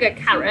longer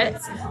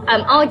carrots,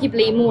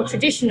 arguably more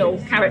traditional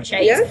carrot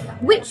shapes,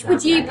 which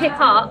would you pick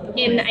up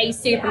in a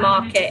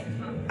supermarket?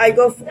 I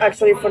go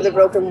actually for the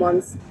broken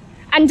ones.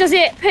 And does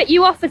it put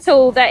you off at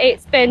all that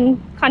it's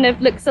been kind of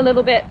looks a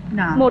little bit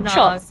more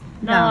chopped?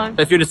 No.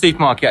 So if you're in a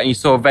supermarket and you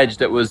saw a veg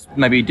that was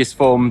maybe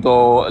disformed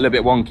or a little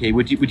bit wonky,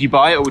 would you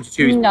buy it or would you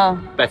choose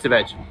better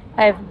veg?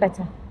 I have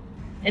better.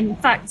 In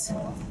fact,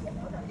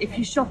 if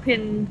you shop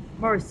in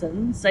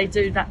Morrison's, they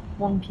do that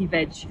wonky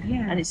veg,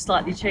 and it's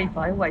slightly cheaper.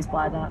 I always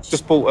buy that.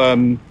 Just bought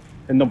a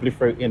knobbly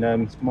fruit in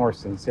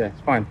Morrison's,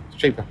 it's fine, it's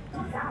cheaper.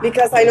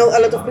 Because I know a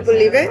lot of people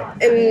leave it,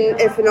 and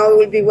if it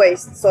will be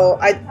waste. So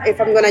if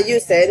I'm gonna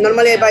use it,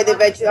 normally I buy the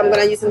veg I'm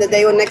gonna use in the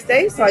day or next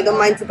day. So I don't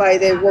mind to buy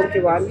the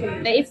wonky one.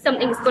 If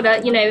something's got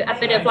a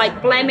bit of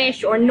like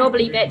blemish or a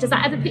knobbly bit, does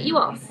that ever put you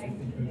off?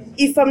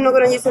 If I'm not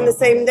gonna use it on the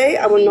same day,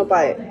 I will not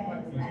buy it.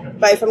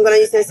 But if I'm gonna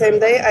use it the same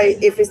day,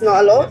 if it's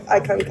not a lot, I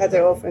can cut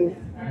it off, and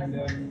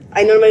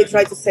I normally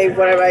try to save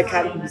whatever I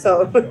can.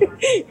 So.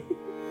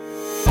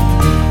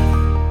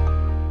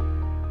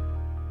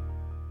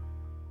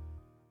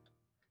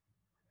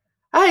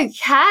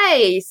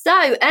 Okay,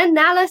 so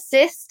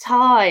analysis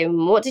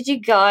time. What did you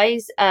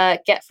guys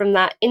get from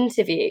that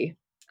interview?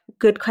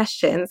 Good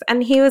questions.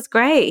 And he was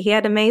great. He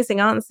had amazing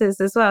answers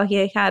as well.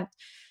 He had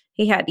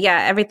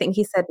everything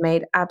he said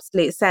made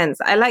absolute sense.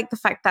 I like the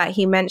fact that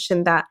he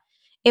mentioned that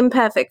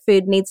imperfect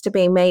food needs to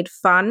be made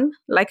fun.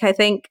 Like I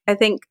think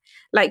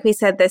like we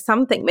said, there's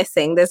something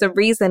missing. There's a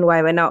reason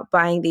why we're not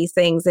buying these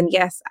things. And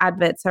yes,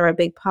 adverts are a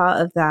big part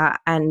of that.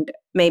 And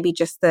maybe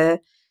just the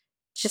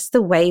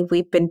way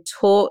we've been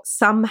taught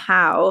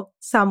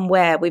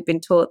somewhere we've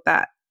been taught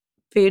that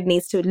food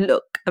needs to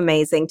look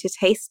amazing, to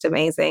taste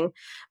amazing.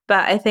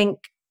 But I think,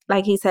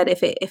 like he said,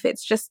 if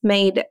it's just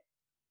made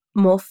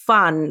more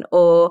fun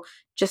or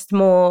just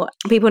more,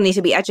 people need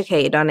to be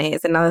educated on it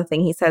is another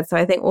thing he said. So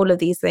I think all of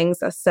these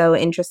things are so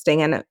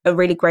interesting and a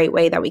really great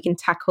way that we can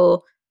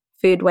tackle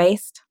food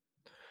waste.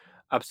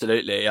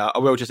 Absolutely. I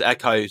will just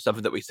echo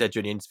something that we said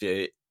during the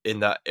interview, in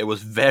that it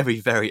was very,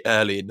 very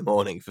early in the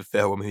morning for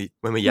Phil when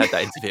we had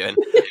that interview. And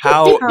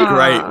how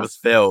great was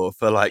Phil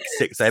for like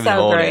 6 a.m. in the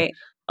morning? Great.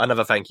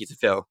 Another thank you to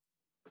Phil.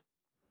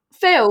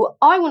 Phil,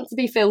 I want to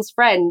be Phil's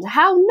friend.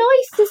 How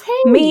nice is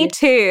he? Me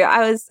too.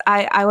 I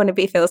want to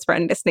be Phil's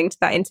friend listening to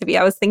that interview.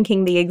 I was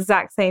thinking the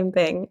exact same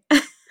thing.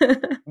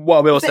 What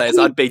I will say is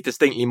I'd be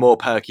distinctly more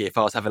perky if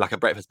I was having like a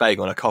breakfast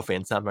bagel and a coffee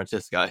in San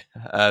Francisco.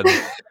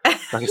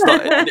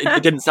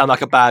 It didn't sound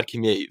like a bad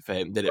commute for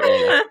him, did it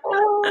really?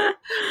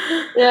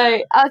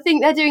 No, I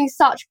think they're doing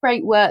such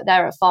great work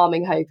there at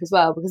Farming Hope as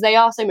well, because they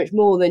are so much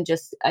more than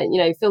just,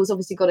 Phil's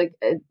obviously got a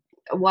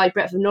wide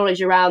breadth of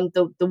knowledge around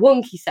the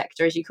wonky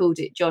sector, as you called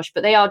it, Josh,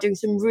 but they are doing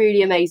some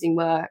really amazing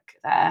work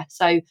there.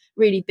 So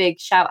really big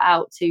shout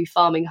out to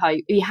Farming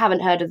Hope. If you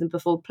haven't heard of them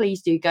before,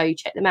 please do go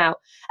check them out.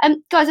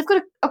 Guys, I've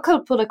got a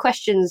couple of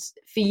questions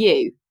for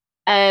you.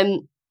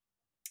 Do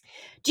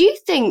you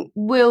think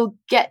we'll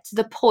get to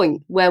the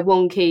point where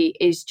wonky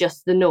is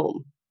just the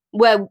norm?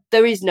 Where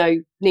there is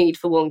no need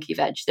for wonky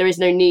veg, there is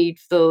no need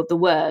for the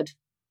word?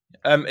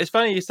 It's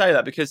funny you say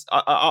that, because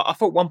I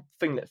thought one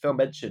thing that Phil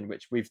mentioned,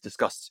 which we've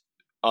discussed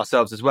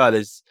ourselves as well,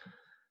 is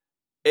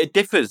it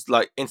differs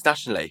like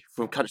internationally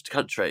from country to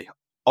country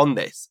on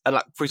this. And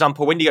like, for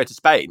example, when you go to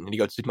Spain and you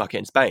go to a supermarket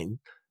in Spain,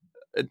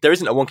 there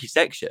isn't a wonky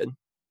section.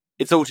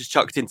 It's all just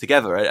chucked in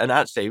together. And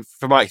actually,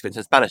 from my experience,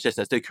 and Spanish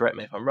listeners, do correct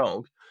me if I'm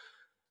wrong,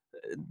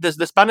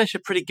 the Spanish are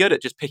pretty good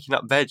at just picking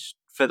up veg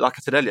for, like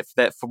I said earlier,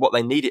 for what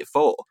they need it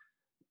for.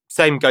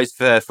 Same goes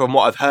from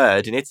what I've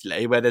heard in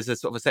Italy, where there's a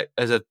sort of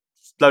there's a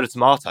load of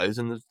tomatoes,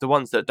 and the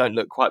ones that don't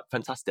look quite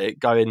fantastic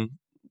go in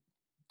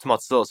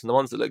tomato sauce, and the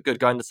ones that look good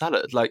go in the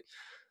salad. Like,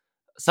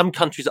 some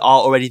countries are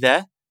already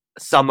there.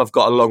 Some have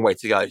got a long way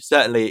to go.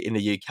 Certainly in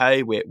the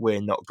UK,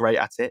 we're not great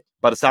at it.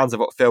 By the sounds of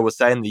what Phil was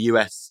saying, the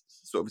US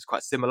sort of is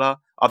quite similar.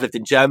 I've lived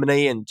in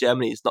Germany, and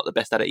Germany is not the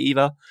best at it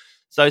either.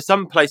 So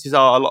some places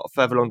are a lot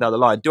further along down the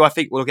line. Do I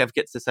think we'll ever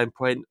get to the same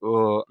point?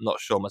 Or I'm not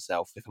sure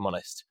myself, if I'm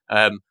honest.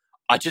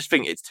 I just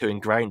think it's too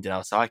ingrained in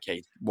our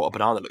psyche what a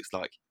banana looks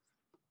like.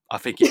 I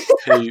think it's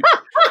too...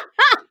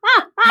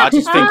 I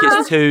just think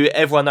it's too...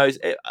 Everyone knows...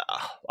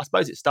 I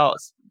suppose it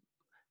starts...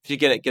 If you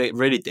get it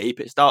really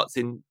deep, it starts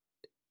in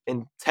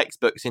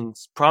textbooks in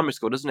primary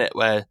school, doesn't it?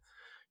 Where you're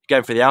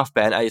going through the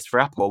alphabet and A is for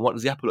apple. And what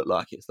does the apple look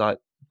like? It's like,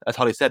 as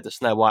Holly said, the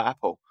Snow White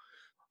apple.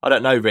 I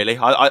don't know, really.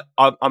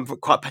 I'm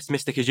quite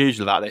pessimistic as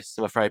usual about this,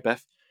 I'm afraid,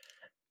 Beth.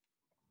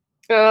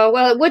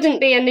 Well, it wouldn't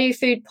be a new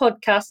food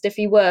podcast if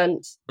you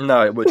weren't.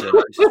 No, it wouldn't.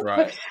 That's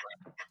right.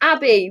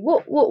 Abby,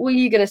 what were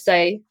you going to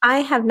say?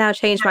 I have now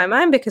changed my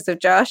mind because of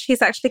Josh.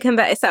 He's actually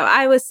converted. So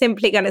I was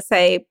simply going to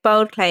say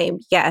bold claim.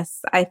 Yes,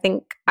 I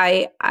think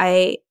I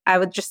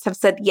would just have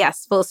said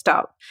yes, full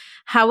stop.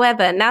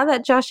 However, now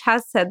that Josh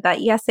has said that,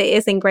 yes, it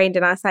is ingrained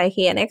in our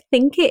psyche, and I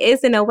think it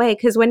is in a way,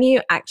 because when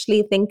you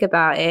actually think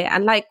about it,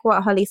 and like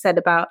what Holly said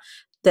about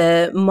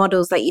the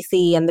models that you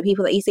see and the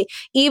people that you see,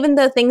 even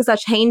though things are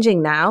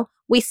changing now,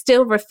 we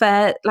still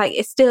refer, like,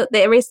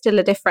 there is still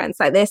a difference.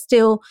 Like, they're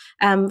still,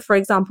 for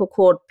example,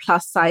 called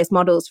plus size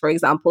models, for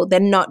example. They're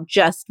not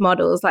just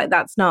models. Like,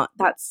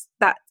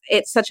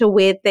 it's such a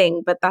weird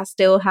thing, but that's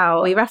still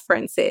how we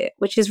reference it,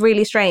 which is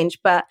really strange.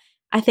 But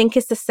I think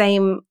it's the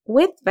same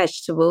with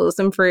vegetables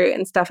and fruit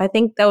and stuff. I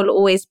think there will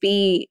always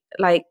be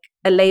like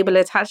a label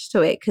attached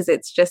to it because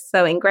it's just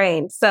so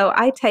ingrained. So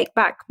I take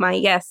back my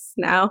yes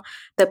now.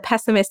 The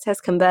pessimist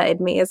has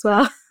converted me as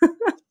well.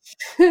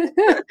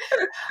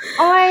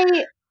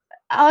 I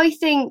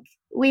think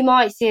we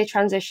might see a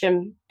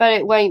transition, but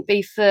it won't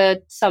be for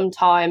some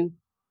time.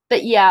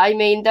 But yeah, I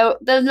mean,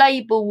 the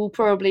label will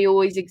probably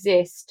always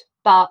exist,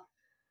 but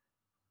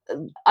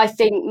I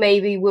think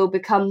maybe we'll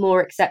become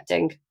more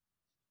accepting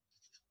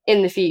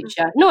in the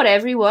future. Not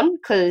everyone,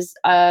 because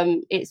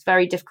it's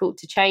very difficult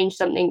to change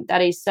something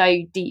that is so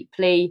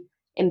deeply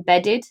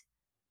embedded.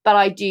 But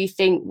I do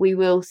think we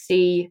will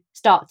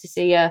start to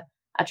see a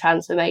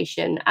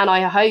transformation. And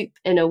I hope,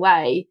 in a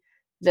way,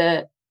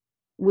 that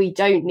we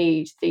don't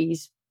need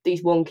these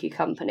wonky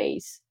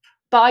companies.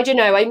 But I don't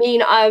know. I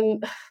mean,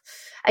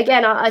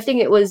 again, I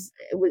think it was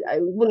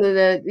one of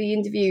the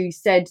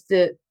interviews said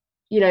that,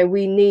 you know,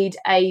 we need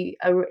I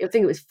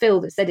think it was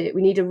Phil that said it,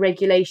 we need a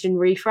regulation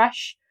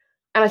refresh.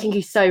 And I think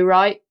he's so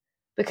right,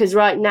 because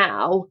right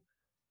now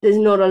there's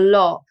not a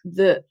lot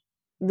that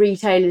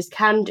retailers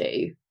can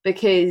do,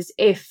 because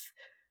if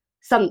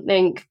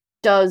something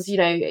does, you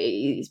know,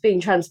 it's being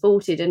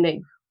transported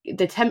and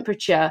the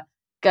temperature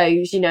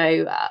goes, you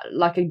know,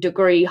 like a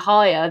degree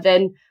higher,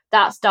 then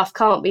that stuff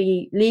can't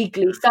be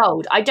legally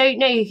sold. I don't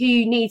know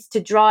who needs to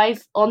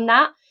drive on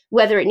that,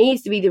 whether it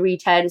needs to be the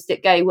retailers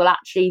that go, well,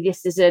 actually,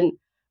 this isn't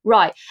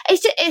right. I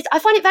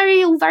find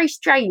it very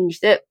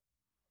strange that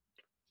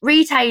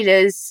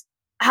retailers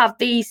have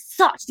these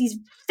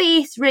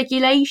fierce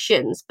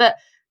regulations, but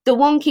the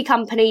wonky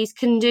companies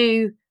can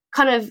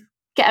kind of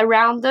get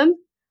around them.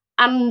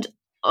 And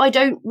I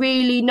don't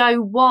really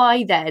know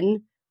why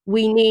then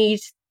we need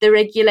the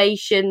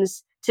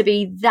regulations to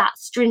be that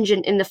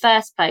stringent in the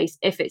first place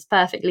if it's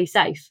perfectly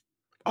safe.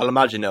 I'll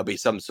imagine there'll be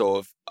some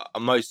sort of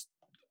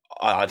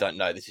I don't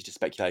know, this is just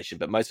speculation,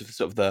 but most of the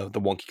sort of the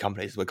wonky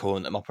companies, we're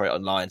calling them, operate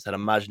online. So I'd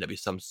imagine there'll be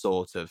some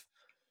sort of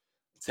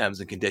terms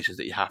and conditions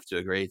that you have to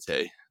agree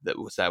to that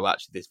will say, well,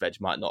 actually, this veg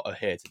might not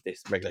adhere to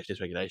this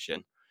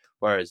regulation.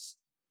 Whereas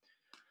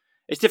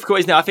it's difficult,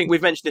 isn't it? I think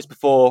we've mentioned this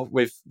before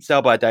with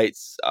sell-by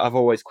dates. I've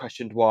always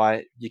questioned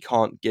why you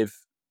can't give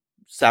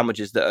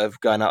sandwiches that are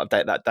going out of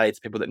date that day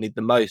to people that need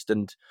the most.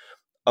 And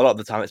a lot of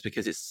the time it's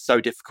because it's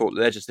so difficult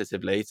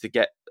legislatively to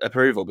get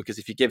approval, because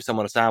if you give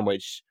someone a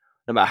sandwich,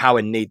 no matter how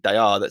in need they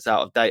are, that's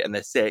out of date and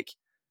they're sick,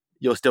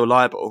 you're still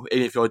liable.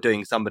 Even if you're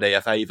doing somebody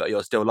a favour,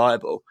 you're still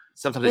liable.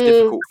 Sometimes it's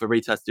difficult for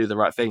retailers to do the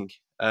right thing.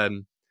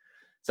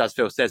 So as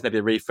Phil says, maybe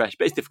a refresh,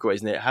 but it's difficult,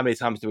 isn't it? How many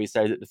times do we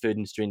say that the food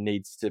industry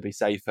needs to be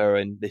safer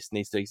and this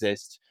needs to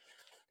exist?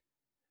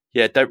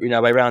 Yeah, don't really know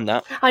a way around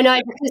that. I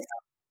know,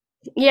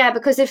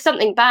 because if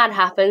something bad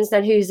happens,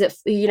 then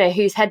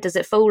whose head does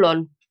it fall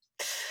on?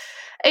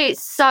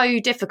 It's so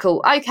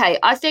difficult. Okay,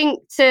 I think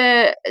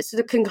to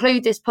sort of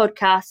conclude this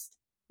podcast,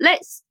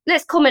 let's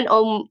comment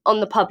on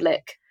the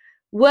public.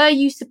 Were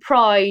you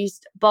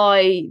surprised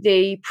by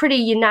the pretty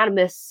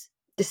unanimous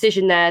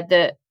decision there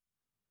that,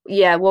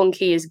 yeah,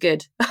 wonky is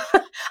good?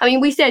 I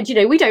mean, we said, you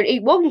know, we don't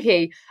eat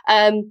wonky,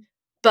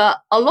 but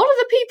a lot of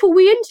the people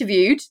we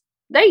interviewed,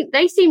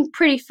 they seemed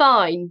pretty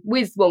fine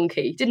with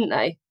wonky, didn't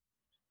they?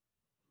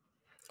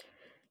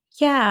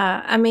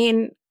 Yeah, I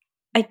mean,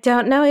 I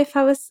don't know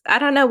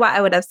what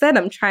I would have said.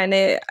 I'm trying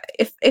to,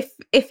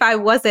 if I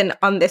wasn't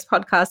on this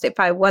podcast,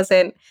 if I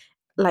wasn't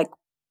like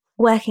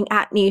working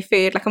at New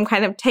Food, like I'm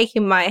kind of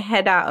taking my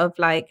head out of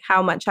like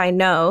how much I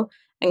know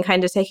and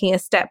kind of taking a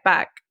step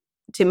back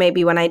to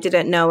maybe when I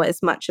didn't know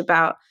as much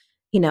about,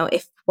 you know,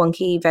 if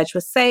wonky veg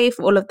was safe,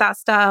 all of that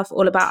stuff,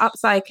 all about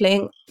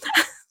upcycling,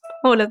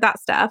 all of that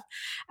stuff,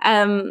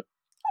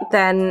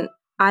 then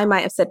I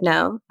might have said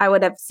no. I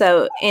would have.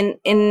 So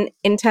in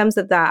terms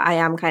of that, I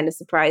am kind of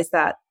surprised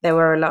that there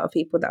were a lot of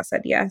people that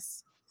said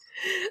yes.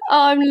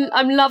 Oh,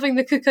 I'm loving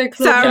the Cuckoo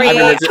Club. Sorry.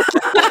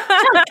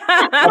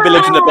 I'll be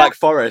living in the Black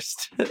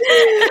Forest.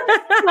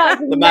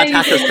 The Mad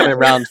Hatter's coming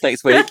around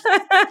next week.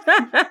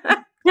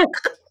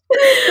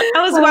 I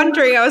was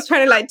wondering, I was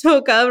trying to like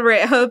talk over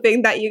it,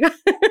 hoping that you guys...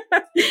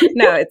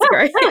 No, it's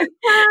great.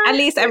 At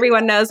least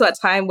everyone knows what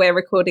time we're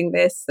recording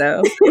this,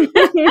 so.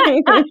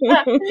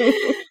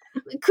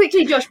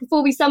 Quickly, Josh,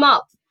 before we sum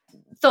up,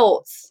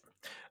 thoughts?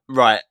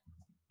 Right.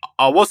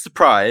 I was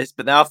surprised,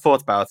 but now I've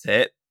thought about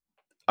it.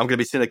 I'm going to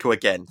be cynical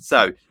again. So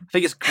I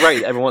think it's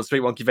great that everyone wants to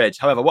eat wonky veg.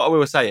 However, what I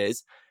will say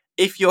is,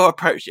 if you're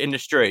approached in the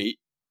street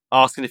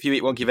asking if you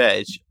eat wonky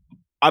veg,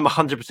 I'm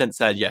 100%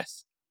 saying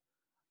yes.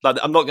 Like,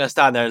 I'm not going to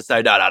stand there and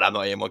say, no, I'm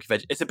not eating wonky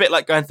veg. It's a bit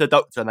like going to the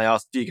doctor and they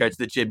ask, do you go to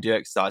the gym, do you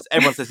exercise?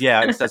 Everyone says, yeah,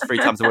 I exercise 3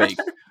 times a week.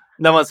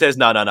 No one says,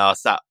 no, I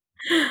sat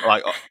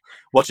like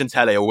watching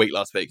telly all week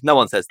last week. No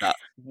one says that.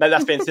 No,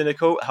 that's being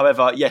cynical.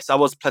 However, yes, I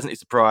was pleasantly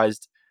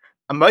surprised.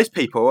 And most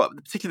people,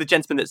 particularly the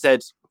gentleman that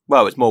said,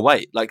 well, it's more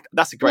weight. Like,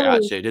 that's a great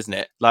attitude, isn't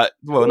it? Like,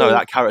 well, no,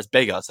 that carrot's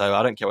bigger, so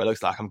I don't care what it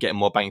looks like. I'm getting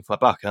more bang for my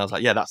buck. And I was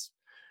like, yeah, that's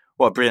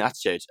what a brilliant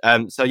attitude.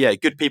 So yeah,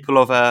 good people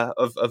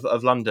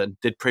of London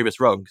did prove us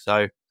wrong. So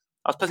I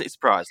was pleasantly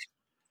surprised.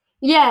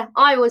 Yeah,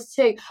 I was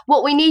too.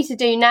 What we need to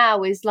do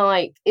now is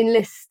like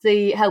enlist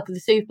the help of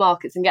the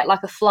supermarkets and get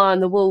like a fly on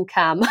the wall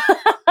cam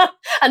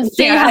and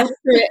see how true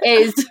it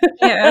is.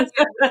 Yeah.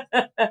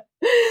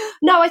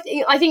 No, I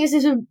think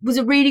this was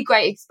a really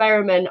great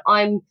experiment.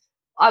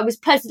 I was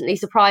pleasantly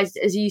surprised,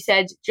 as you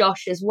said,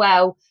 Josh, as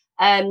well.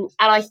 And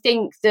I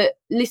think that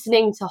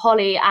listening to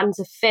Holly and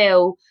to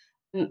Phil,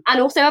 and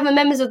also other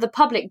members of the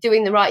public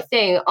doing the right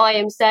thing, I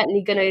am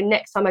certainly going to,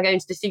 next time I go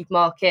into the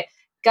supermarket,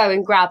 go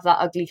and grab that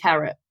ugly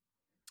carrot.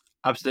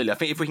 Absolutely. I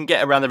think if we can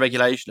get around the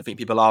regulation, I think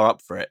people are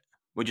up for it.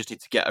 We just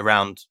need to get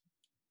around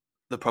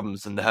the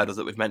problems and the hurdles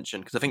that we've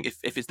mentioned, because I think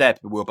if it's there,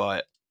 people will buy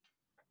it.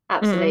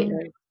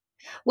 Absolutely.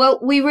 Well,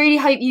 we really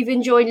hope you've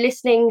enjoyed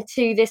listening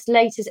to this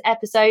latest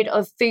episode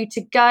of Food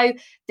to Go.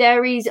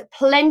 There is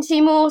plenty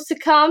more to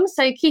come,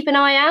 so keep an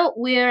eye out.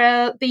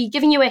 We'll be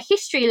giving you a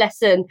history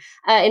lesson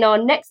in our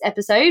next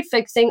episode,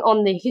 focusing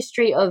on the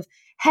history of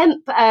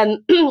hemp.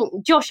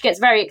 Josh gets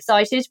very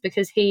excited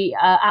because he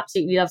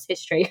absolutely loves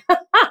history.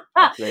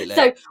 Absolutely.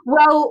 So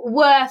well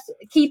worth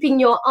keeping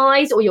your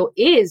eyes, or your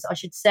ears, I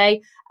should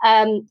say,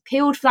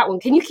 peeled for that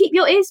one. Can you keep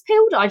your ears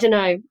peeled? I don't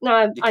know.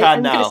 No,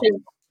 I'm now. Say,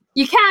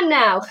 you can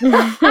now.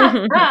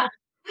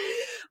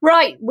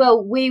 Right.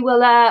 Well, we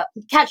will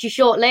catch you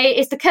shortly.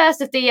 It's the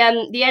curse of the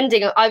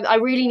ending. I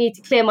really need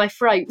to clear my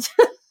throat.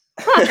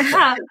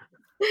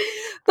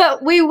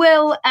 But we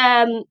will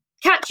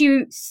catch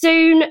you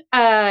soon,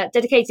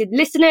 dedicated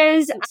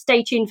listeners.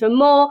 Stay tuned for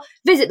more.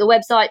 Visit the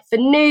website for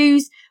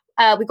news.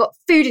 We've got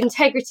food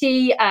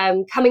integrity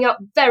coming up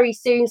very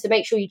soon, so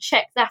make sure you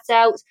check that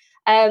out.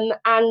 And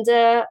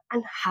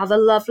have a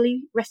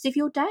lovely rest of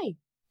your day.